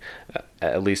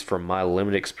 at least from my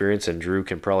limited experience, and Drew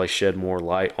can probably shed more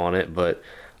light on it, but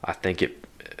I think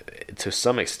to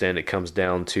some extent it comes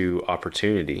down to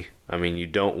opportunity. I mean, you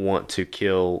don't want to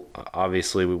kill,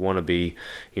 obviously we want to be,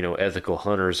 ethical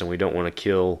hunters, and we don't want to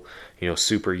kill,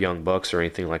 super young bucks or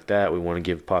anything like that. We want to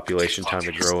give population time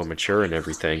to grow and mature and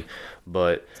everything.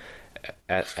 But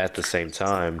at the same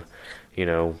time,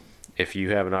 if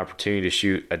you have an opportunity to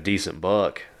shoot a decent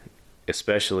buck,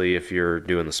 especially if you're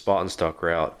doing the spot and stock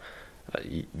route,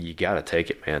 you got to take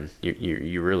it, man.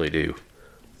 You really do.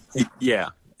 Yeah.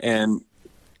 And,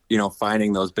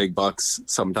 finding those big bucks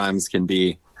sometimes can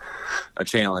be a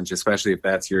challenge, especially if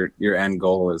that's your end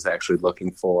goal is actually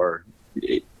looking for,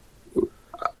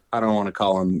 I don't want to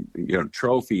call them,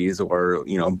 trophies or,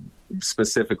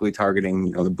 specifically targeting,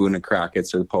 you know, the Boone and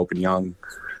Crockett's or the Pope and Young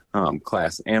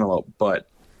class antelope. But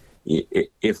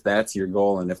if that's your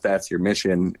goal and if that's your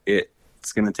mission,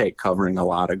 it's going to take covering a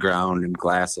lot of ground and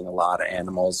glassing a lot of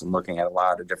animals and looking at a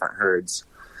lot of different herds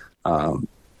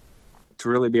to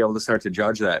really be able to start to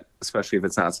judge that, especially if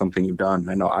it's not something you've done.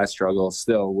 I know I struggle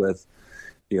still with,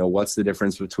 you know, what's the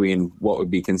difference between what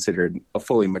would be considered a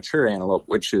fully mature antelope,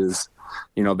 which is,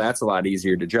 you know, that's a lot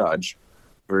easier to judge,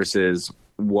 versus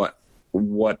what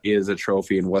is a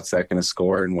trophy and what's that going to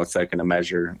score and what's that going to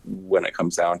measure when it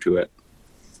comes down to it.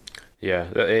 Yeah,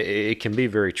 it can be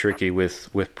very tricky with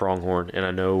pronghorn, and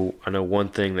I know one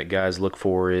thing that guys look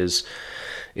for is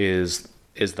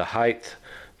the height,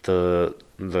 the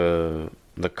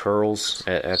curls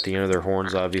at the end of their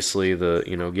horns. Obviously,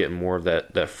 getting more of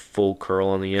that full curl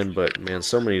on the end. But man,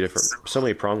 so many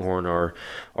pronghorn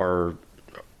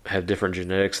have different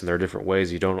genetics and there are different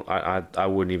ways. I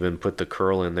wouldn't even put the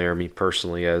curl in there, me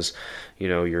personally, as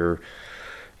your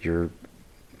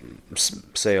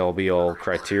say all be all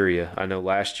criteria. I know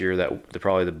last year that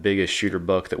probably the biggest shooter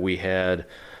buck that we had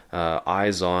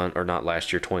eyes on, or not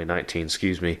last year, 2019,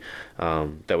 excuse me,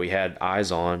 that we had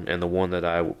eyes on, and the one that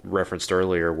I referenced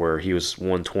earlier where he was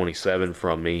 127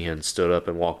 from me and stood up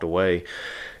and walked away,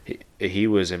 he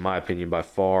was, in my opinion, by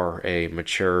far a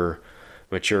mature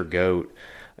goat,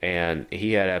 and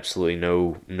he had absolutely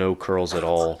no curls at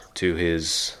all to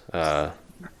his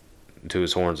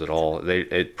horns at all.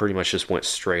 It pretty much just went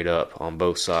straight up on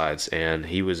both sides, and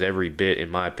he was every bit, in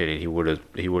my opinion, he would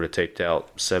have taped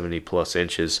out 70 plus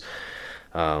inches.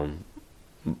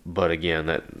 But again,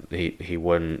 that he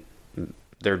wasn't.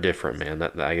 They're different, man.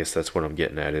 I guess that's what I'm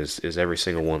getting at. Is every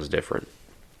single one's different.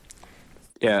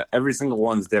 Yeah, every single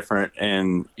one's different,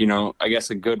 and I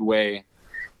guess a good way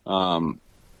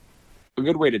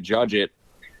to judge it,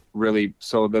 really.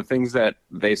 So the things that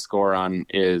they score on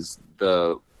is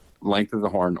the length of the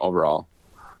horn overall.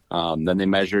 Then they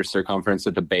measure circumference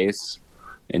at the base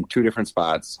in two different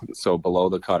spots, so below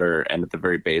the cutter and at the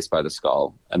very base by the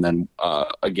skull, and then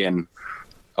again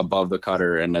above the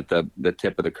cutter and at the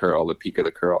tip of the curl, the peak of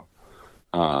the curl.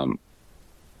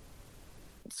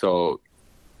 So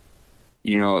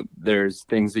there's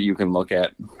things that you can look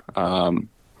at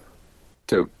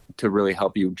to really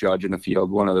help you judge in the field.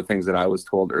 One of the things that I was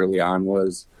told early on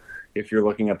was, if you're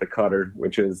looking at the cutter,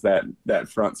 which is that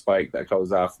front spike that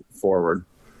goes off forward,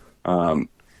 and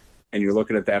you're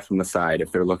looking at that from the side,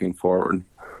 if they're looking forward, and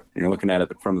you're looking at it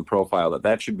from the profile,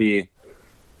 that should be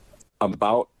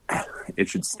it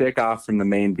should stick off from the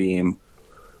main beam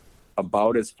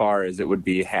about as far as it would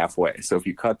be halfway. So if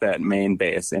you cut that main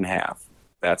base in half,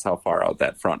 that's how far out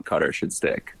that front cutter should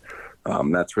stick.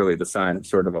 That's really the sign of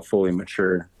sort of a fully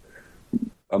mature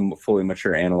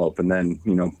antelope. And then,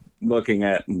 looking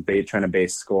at trying to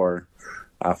base score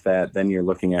off that, then you're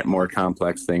looking at more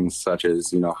complex things such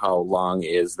as, how long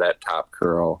is that top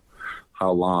curl,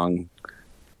 how long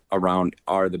around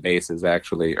are the bases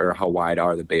actually, or how wide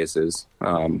are the bases,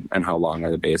 and how long are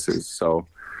the bases. So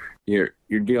you're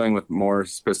dealing with more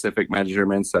specific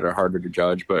measurements that are harder to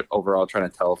judge, but overall trying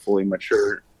to tell a fully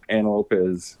mature antelope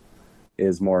is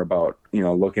more about,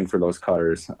 looking for those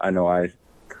cutters. I know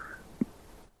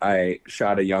I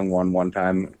shot a young one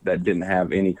time that didn't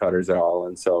have any cutters at all.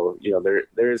 And so,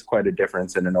 there is quite a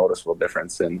difference, and a noticeable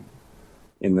difference in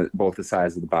both the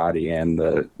size of the body and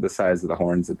the size of the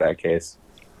horns in that case.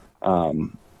 I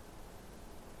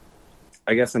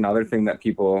guess another thing that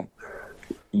people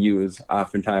use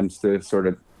oftentimes to sort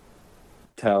of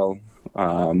tell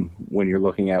when you're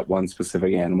looking at one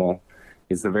specific animal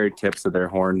is the very tips of their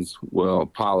horns will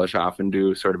polish off and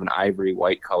do sort of an ivory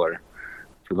white color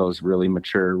for those really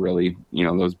mature, really,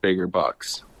 those bigger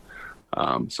bucks.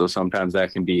 So sometimes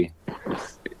that can be,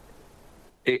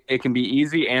 it can be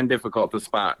easy and difficult to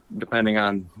spot depending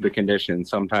on the condition.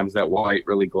 Sometimes that white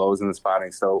really glows in the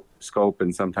spotting scope,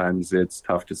 and sometimes it's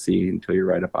tough to see until you're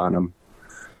right up on them.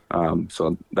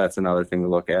 So that's another thing to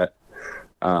look at.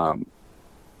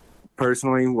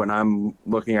 Personally, when I'm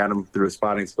looking at them through a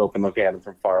spotting scope and looking at them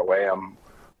from far away, I'm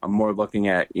more looking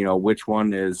at, which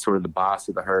one is sort of the boss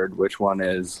of the herd, which one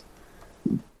is,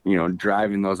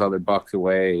 driving those other bucks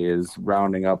away, is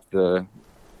rounding up the,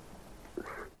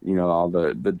 all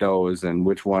the does, and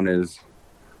which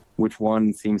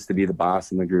one seems to be the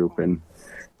boss in the group. And,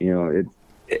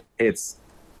 it's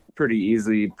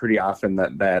pretty often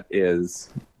that is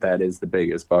the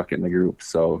biggest buck in the group.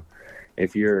 So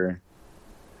if you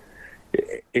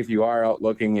are out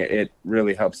looking, it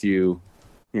really helps you,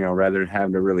 rather than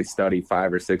having to really study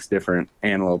 5 or 6 different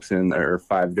antelopes or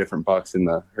 5 different bucks in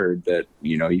the herd, that,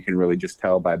 you can really just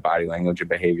tell by body language and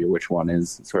behavior which one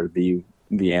is sort of the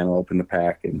antelope in the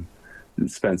pack. And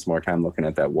spend some more time looking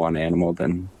at that one animal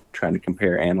than trying to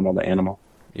compare animal to animal.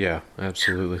 Yeah,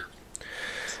 absolutely.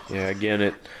 Yeah,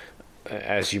 again,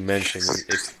 as you mentioned,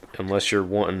 unless you're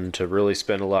wanting to really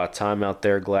spend a lot of time out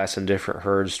there glassing different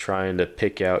herds, trying to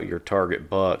pick out your target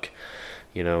buck,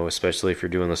 especially if you're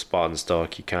doing the spot and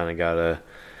stalk, you kind of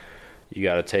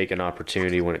gotta take an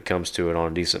opportunity when it comes to it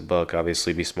on a decent buck.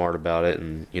 Obviously, be smart about it,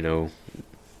 and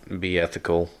be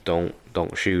ethical. Don't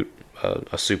shoot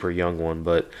a super young one,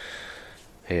 but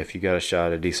hey, if you got a shot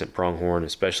at a decent pronghorn,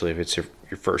 especially if it's your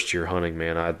first year hunting,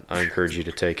 man, I encourage you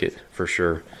to take it for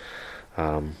sure.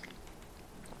 And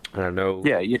I know.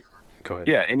 Yeah. Go ahead.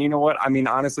 Yeah, and you know what? I mean,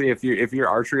 honestly, if you're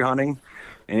archery hunting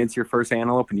and it's your first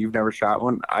antelope and you've never shot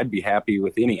one, I'd be happy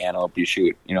with any antelope you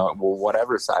shoot.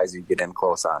 Whatever size you get in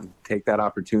close on, take that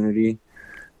opportunity.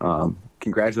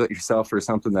 Congratulate yourself for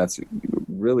something that's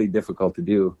really difficult to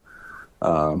do,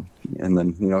 and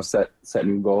then set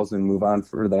new goals and move on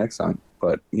for the next hunt.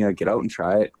 But get out and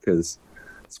try it, because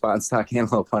spot and stock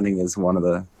antelope hunting is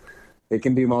it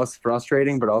can be most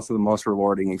frustrating, but also the most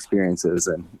rewarding experiences.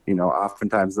 And,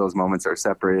 oftentimes those moments are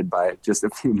separated by just a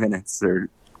few minutes or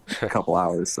a couple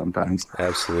hours sometimes.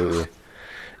 Absolutely.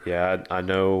 Yeah, I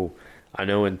know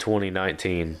in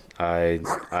 2019, I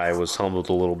was humbled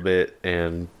a little bit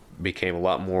and became a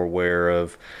lot more aware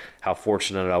of how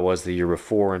fortunate I was the year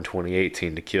before in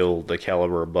 2018 to kill the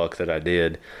caliber of buck that I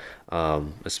did,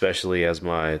 especially as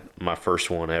my first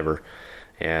one ever.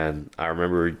 And I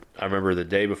remember the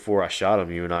day before I shot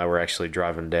him, you and I were actually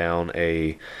driving down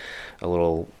a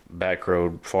little back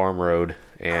road, farm road,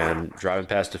 and driving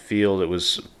past a field. It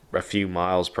was a few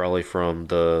miles probably from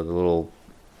the little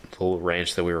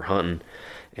ranch that we were hunting,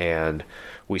 and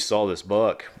we saw this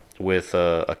buck with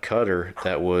a cutter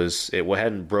that it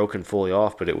hadn't broken fully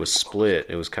off, but it was split.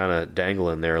 It was kind of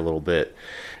dangling there a little bit,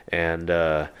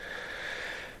 and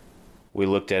we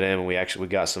looked at him, and we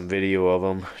got some video of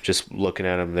him just looking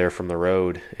at him there from the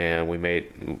road, and we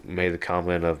made the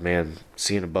comment of, man,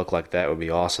 seeing a buck like that would be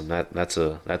awesome. That's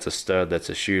a stud, that's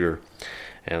a shooter.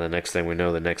 And the next thing we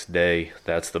know, the next day,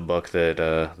 that's the buck that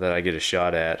I get a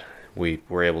shot at. We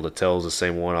were able to tell it was the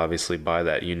same one, obviously, by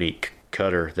that unique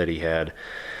cutter that he had.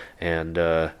 And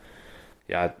I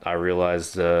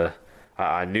realized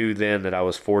I knew then that I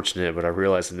was fortunate, but I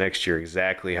realized the next year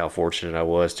exactly how fortunate I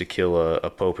was to kill a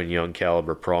Pope and Young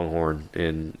caliber pronghorn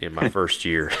in my first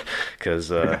year, because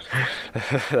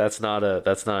that's not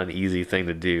an easy thing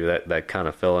to do. That kind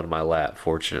of fell into my lap,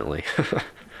 fortunately.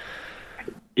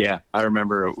 Yeah, I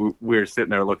remember we were sitting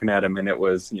there looking at him, and it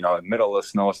was in the middle of a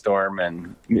snowstorm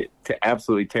and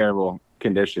absolutely terrible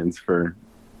conditions for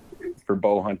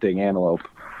bow hunting antelope.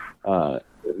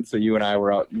 So you and I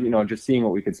were out, just seeing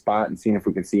what we could spot and seeing if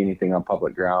we could see anything on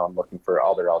public ground, looking for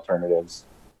other alternatives.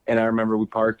 And I remember we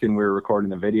parked and we were recording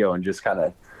the video and just kind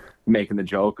of making the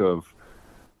joke of,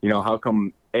 how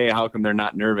come they're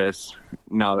not nervous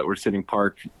now that we're sitting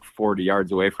parked 40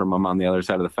 yards away from them on the other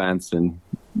side of the fence, and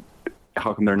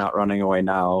how come they're not running away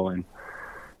now? And,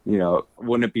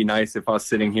 wouldn't it be nice if us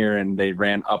sitting here and they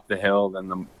ran up the hill, then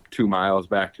the 2 miles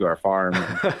back to our farm?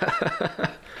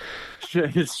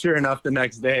 Sure enough, the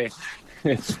next day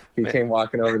he came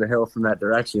walking over the hill from that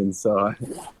direction. So,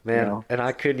 man, and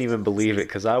I couldn't even believe it,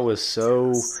 because I was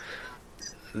so.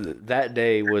 That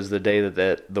day was the day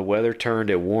that the weather turned.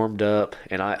 It warmed up,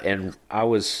 and I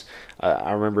was.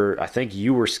 I remember. I think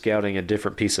you were scouting a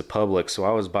different piece of public, so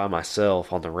I was by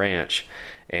myself on the ranch,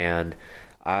 and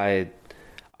I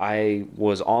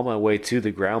was on my way to the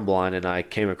ground blind, and I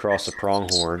came across a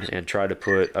pronghorn and tried to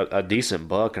put a decent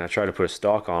buck, and I tried to put a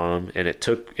stalk on him, and it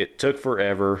took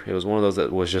forever. It was one of those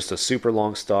that was just a super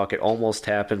long stalk. It almost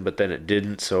happened, but then it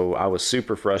didn't, so I was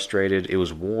super frustrated. It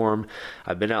was warm.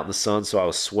 I'd been out in the sun, so I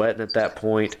was sweating at that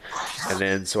point, and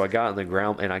then so I got into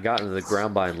the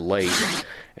ground blind late,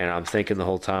 and I'm thinking the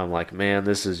whole time, like, man,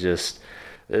 this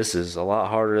is a lot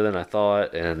harder than I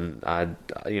thought, and I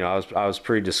was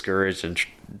pretty discouraged and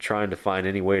trying to find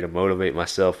any way to motivate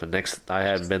myself. And I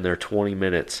hadn't been there 20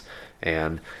 minutes,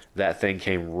 and that thing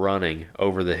came running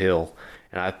over the hill,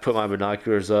 and I put my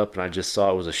binoculars up, and I just saw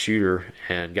it was a shooter,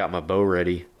 and got my bow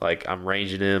ready. Like, I'm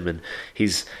ranging him, and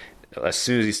as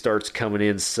soon as he starts coming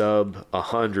in sub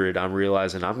 100, I'm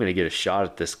realizing I'm going to get a shot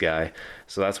at this guy.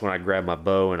 So that's when I grabbed my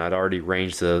bow, and I'd already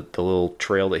ranged the little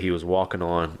trail that he was walking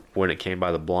on when it came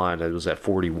by the blind. It was at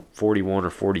 41 or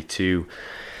 42.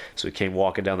 So he came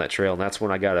walking down that trail, and that's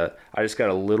when I just got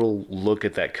a little look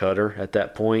at that cutter at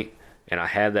that point, and I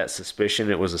had that suspicion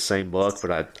it was the same buck,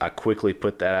 but I quickly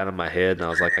put that out of my head, and I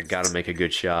was like, I got to make a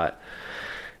good shot.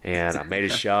 and I made a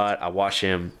shot. I watch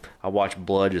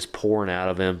blood just pouring out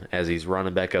of him as he's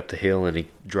running back up the hill, and he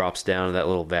drops down to that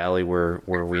little valley where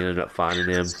we ended up finding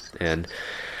him. And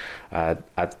I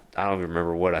don't even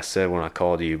remember what I said when I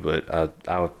called you, but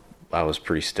I was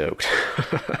pretty stoked.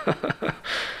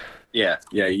 Yeah,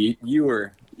 you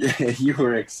were you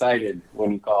were excited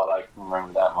when you called. I can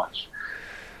remember that much.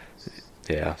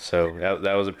 Yeah, so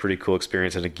that was a pretty cool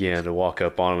experience, and again, to walk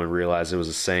up on him and realize it was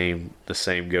the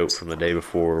same goat from the day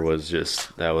before was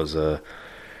just that was an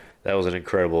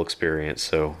incredible experience.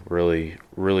 So really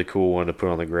cool one to put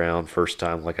on the ground. First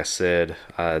time, like I said,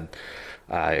 I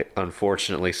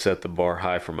unfortunately set the bar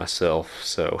high for myself.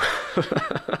 So,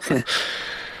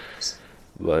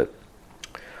 but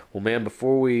well, man,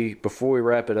 before we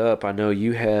wrap it up, I know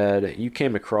you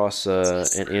came across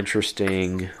an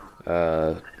interesting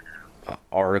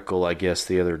article, I guess,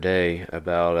 the other day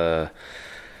about a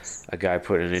guy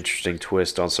putting an interesting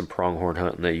twist on some pronghorn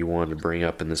hunting that you wanted to bring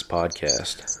up in this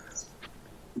podcast.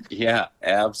 Yeah,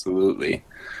 absolutely.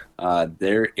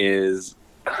 There's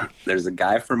a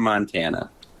guy from Montana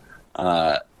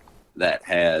that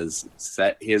has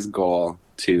set his goal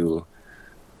to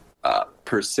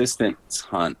persistence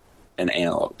hunt an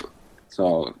antelope.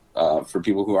 So for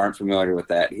people who aren't familiar with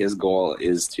that, his goal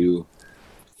is to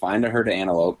find a herd of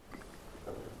antelope,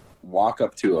 walk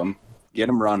up to them, get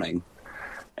them running,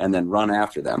 and then run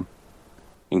after them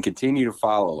and continue to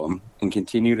follow them and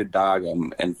continue to dog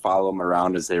them and follow them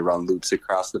around as they run loops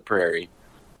across the prairie,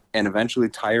 and eventually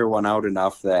tire one out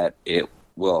enough that it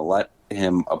will let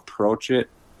him approach it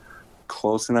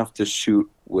close enough to shoot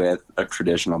with a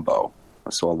traditional bow,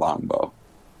 so a long bow.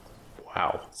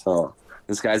 Wow. So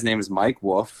this guy's name is Mike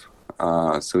Wolf.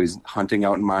 So he's hunting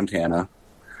out in Montana.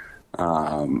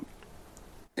 And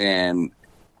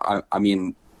I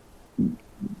mean,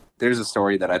 there's a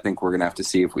story that I think we're going to have to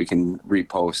see if we can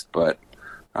repost, but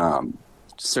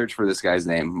search for this guy's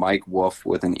name, Mike Wolf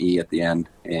with an E at the end.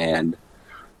 And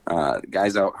the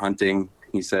guy's out hunting.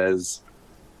 He says,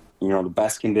 the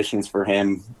best conditions for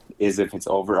him is if it's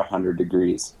over 100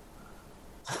 degrees.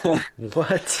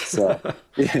 What? So,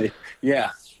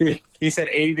 yeah. He said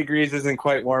 80 degrees isn't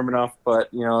quite warm enough, but,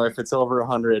 if it's over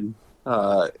 100,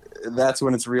 that's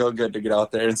when it's real good to get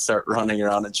out there and start running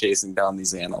around and chasing down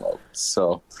these antelope.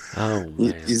 So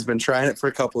he's been trying it for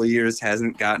a couple of years,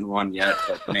 hasn't gotten one yet,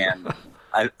 but man,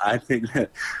 I think that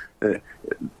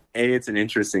it's an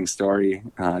interesting story.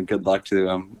 Good luck to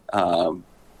him.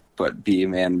 But B,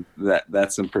 man,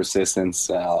 that's some persistence.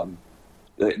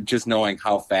 Just knowing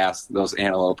how fast those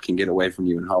antelope can get away from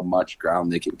you and how much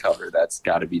ground they can cover, that's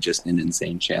got to be just an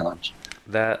insane challenge.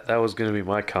 That was going to be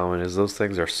my comment, is those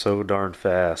things are so darn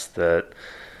fast that,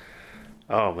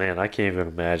 oh man, I can't even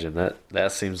imagine.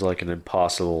 That seems like an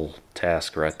impossible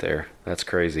task right there. That's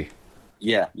crazy.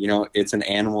 Yeah, it's an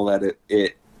animal that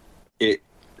it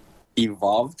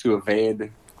evolved to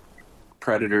evade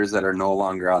predators that are no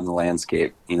longer on the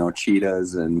landscape,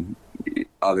 cheetahs and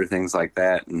other things like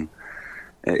that. And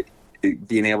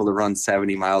being able to run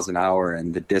 70 miles an hour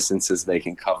and the distances they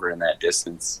can cover in that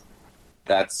distance,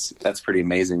 that's pretty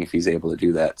amazing if he's able to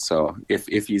do that. So if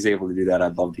he's able to do that,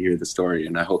 I'd love to hear the story,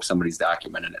 and I hope somebody's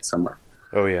documenting it somewhere.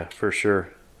 Oh yeah, for sure.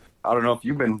 I don't know if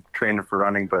you've been training for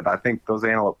running, but I think those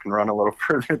antelope can run a little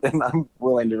further than I'm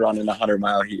willing to run in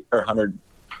 100-mile heat or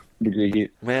 100-degree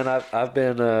heat. Man, I've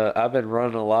been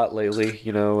running a lot lately,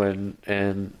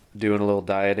 and doing a little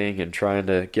dieting and trying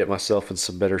to get myself in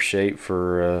some better shape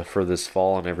for this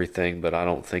fall and everything. But I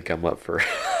don't think I'm up for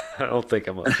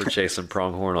chasing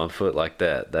pronghorn on foot like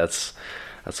that. That's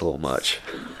a little much.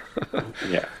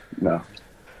 Yeah, no.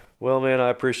 Well, man, I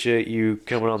appreciate you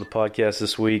coming on the podcast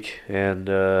this week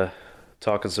and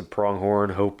talking some pronghorn.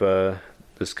 Hope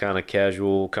this kind of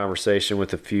casual conversation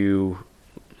with a few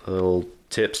little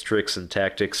tips, tricks, and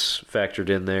tactics factored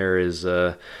in there is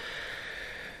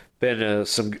been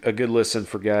a good listen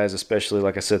for guys, especially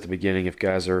like I said at the beginning, if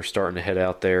guys are starting to head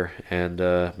out there and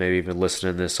maybe even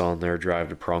listening to this on their drive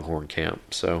to pronghorn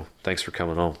camp. So thanks for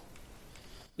coming on.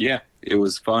 Yeah, it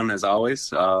was fun as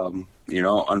always.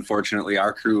 Unfortunately,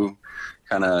 our crew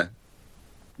kind of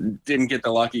didn't get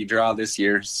the lucky draw this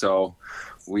year, so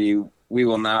we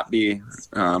will not be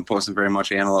posting very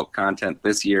much antelope content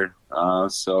this year.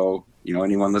 So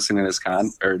anyone listening to this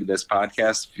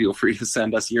podcast, feel free to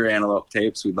send us your antelope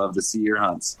tapes. We'd love to see your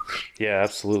hunts. Yeah,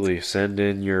 absolutely. Send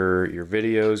in your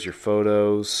videos, your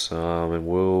photos, and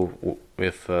we'll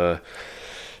if the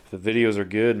videos are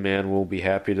good, man, we'll be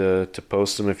happy to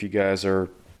post them if you guys are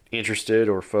interested,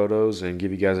 or photos, and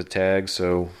give you guys a tag.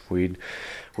 So we'd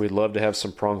we'd love to have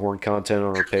some pronghorn content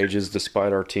on our pages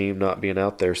despite our team not being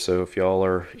out there. So if y'all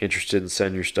are interested in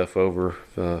sending your stuff over,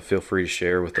 feel free to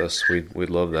share with us. We'd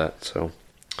love that. So.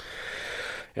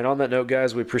 And on that note,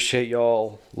 guys, we appreciate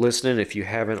y'all listening. If you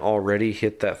haven't already,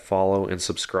 hit that follow and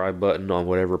subscribe button on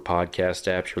whatever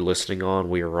podcast apps you're listening on.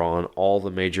 We are on all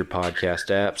the major podcast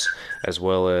apps, as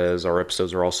well as our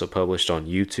episodes are also published on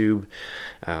YouTube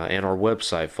and our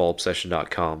website,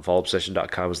 fallobsession.com.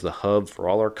 Fallobsession.com is the hub for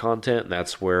all our content, and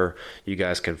that's where you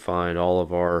guys can find all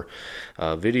of our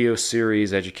video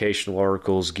series, educational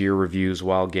articles, gear reviews,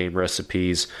 wild game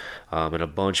recipes, and a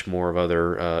bunch more of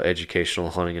other educational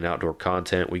hunting and outdoor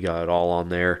content. We got it all on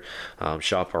there.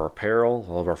 Shop our apparel,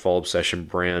 all of our Fall Obsession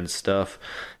brand stuff,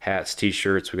 hats,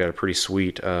 t-shirts. We got a pretty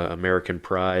sweet American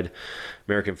Pride,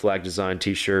 American flag design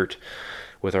t-shirt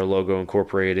with our logo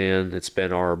incorporated in. It's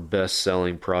been our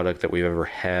best-selling product that we've ever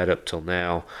had up till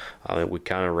now. We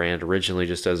kind of ran it originally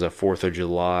just as a 4th of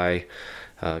July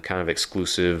kind of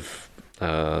exclusive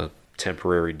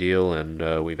temporary deal,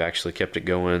 and we've actually kept it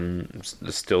going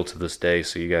still to this day,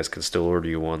 so you guys can still order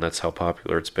you one. That's how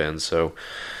popular it's been. So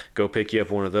go pick you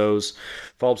up one of those.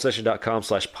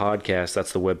 fallobsession.com/podcast.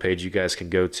 That's the webpage you guys can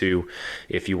go to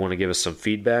if you want to give us some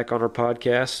feedback on our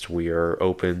podcast. We are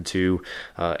open to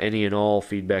any and all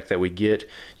feedback that we get.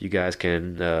 You guys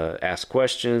can ask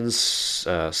questions,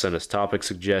 send us topic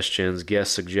suggestions,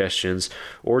 guest suggestions,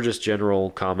 or just general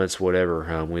comments,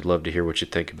 whatever. We'd love to hear what you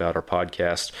think about our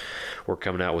podcast. We're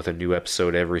coming out with a new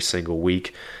episode every single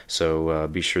week, so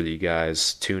be sure that you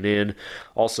guys tune in.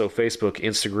 Also, Facebook,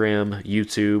 Instagram,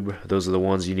 YouTube, those are the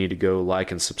ones you need to go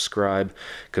like and subscribe,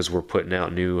 because we're putting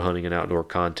out new hunting and outdoor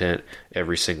content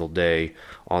every single day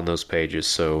on those pages,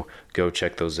 so go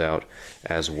check those out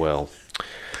as well.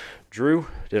 Drew,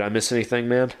 did I miss anything,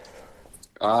 man?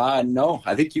 No,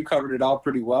 I think you covered it all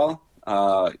pretty well.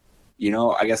 I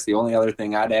guess the only other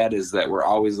thing I'd add is that we're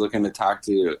always looking to talk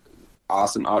to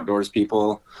awesome outdoors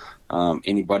people.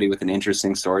 Anybody with an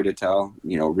interesting story to tell,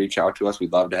 reach out to us.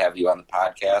 We'd love to have you on the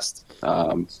podcast.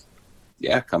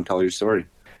 Come tell your story.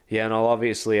 Yeah, and I'll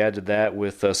obviously add to that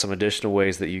with some additional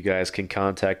ways that you guys can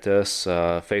contact us.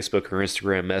 Facebook or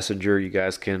Instagram Messenger, you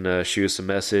guys can shoot us a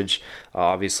message.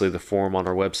 Obviously, the form on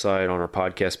our website, on our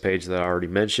podcast page that I already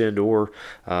mentioned, or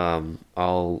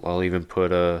I'll even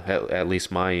put at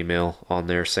least my email on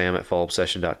there,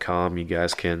 sam@fallobsession.com. You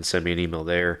guys can send me an email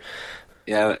there.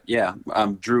 Yeah.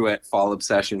 I'm Drew at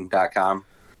fallobsession.com.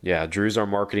 Yeah, Drew's our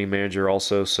marketing manager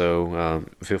also, so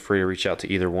feel free to reach out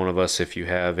to either one of us if you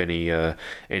have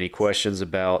any questions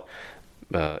about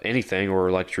anything,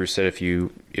 or like Drew said, if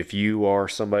you are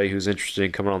somebody who's interested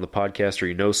in coming on the podcast, or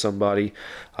you know somebody,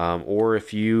 or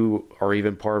if you are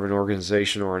even part of an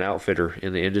organization or an outfitter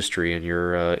in the industry and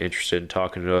you're interested in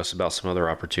talking to us about some other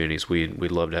opportunities,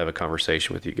 we'd love to have a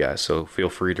conversation with you guys, so feel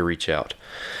free to reach out.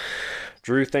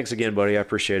 Drew, thanks again, buddy. I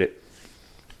appreciate it.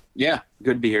 Yeah,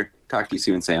 good to be here. Talk to you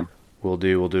soon, Sam. We'll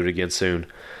do it again soon.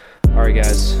 All right,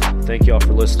 guys. Thank you all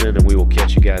for listening, and we will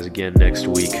catch you guys again next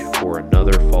week for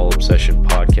another Fall Obsession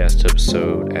podcast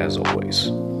episode, as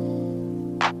always.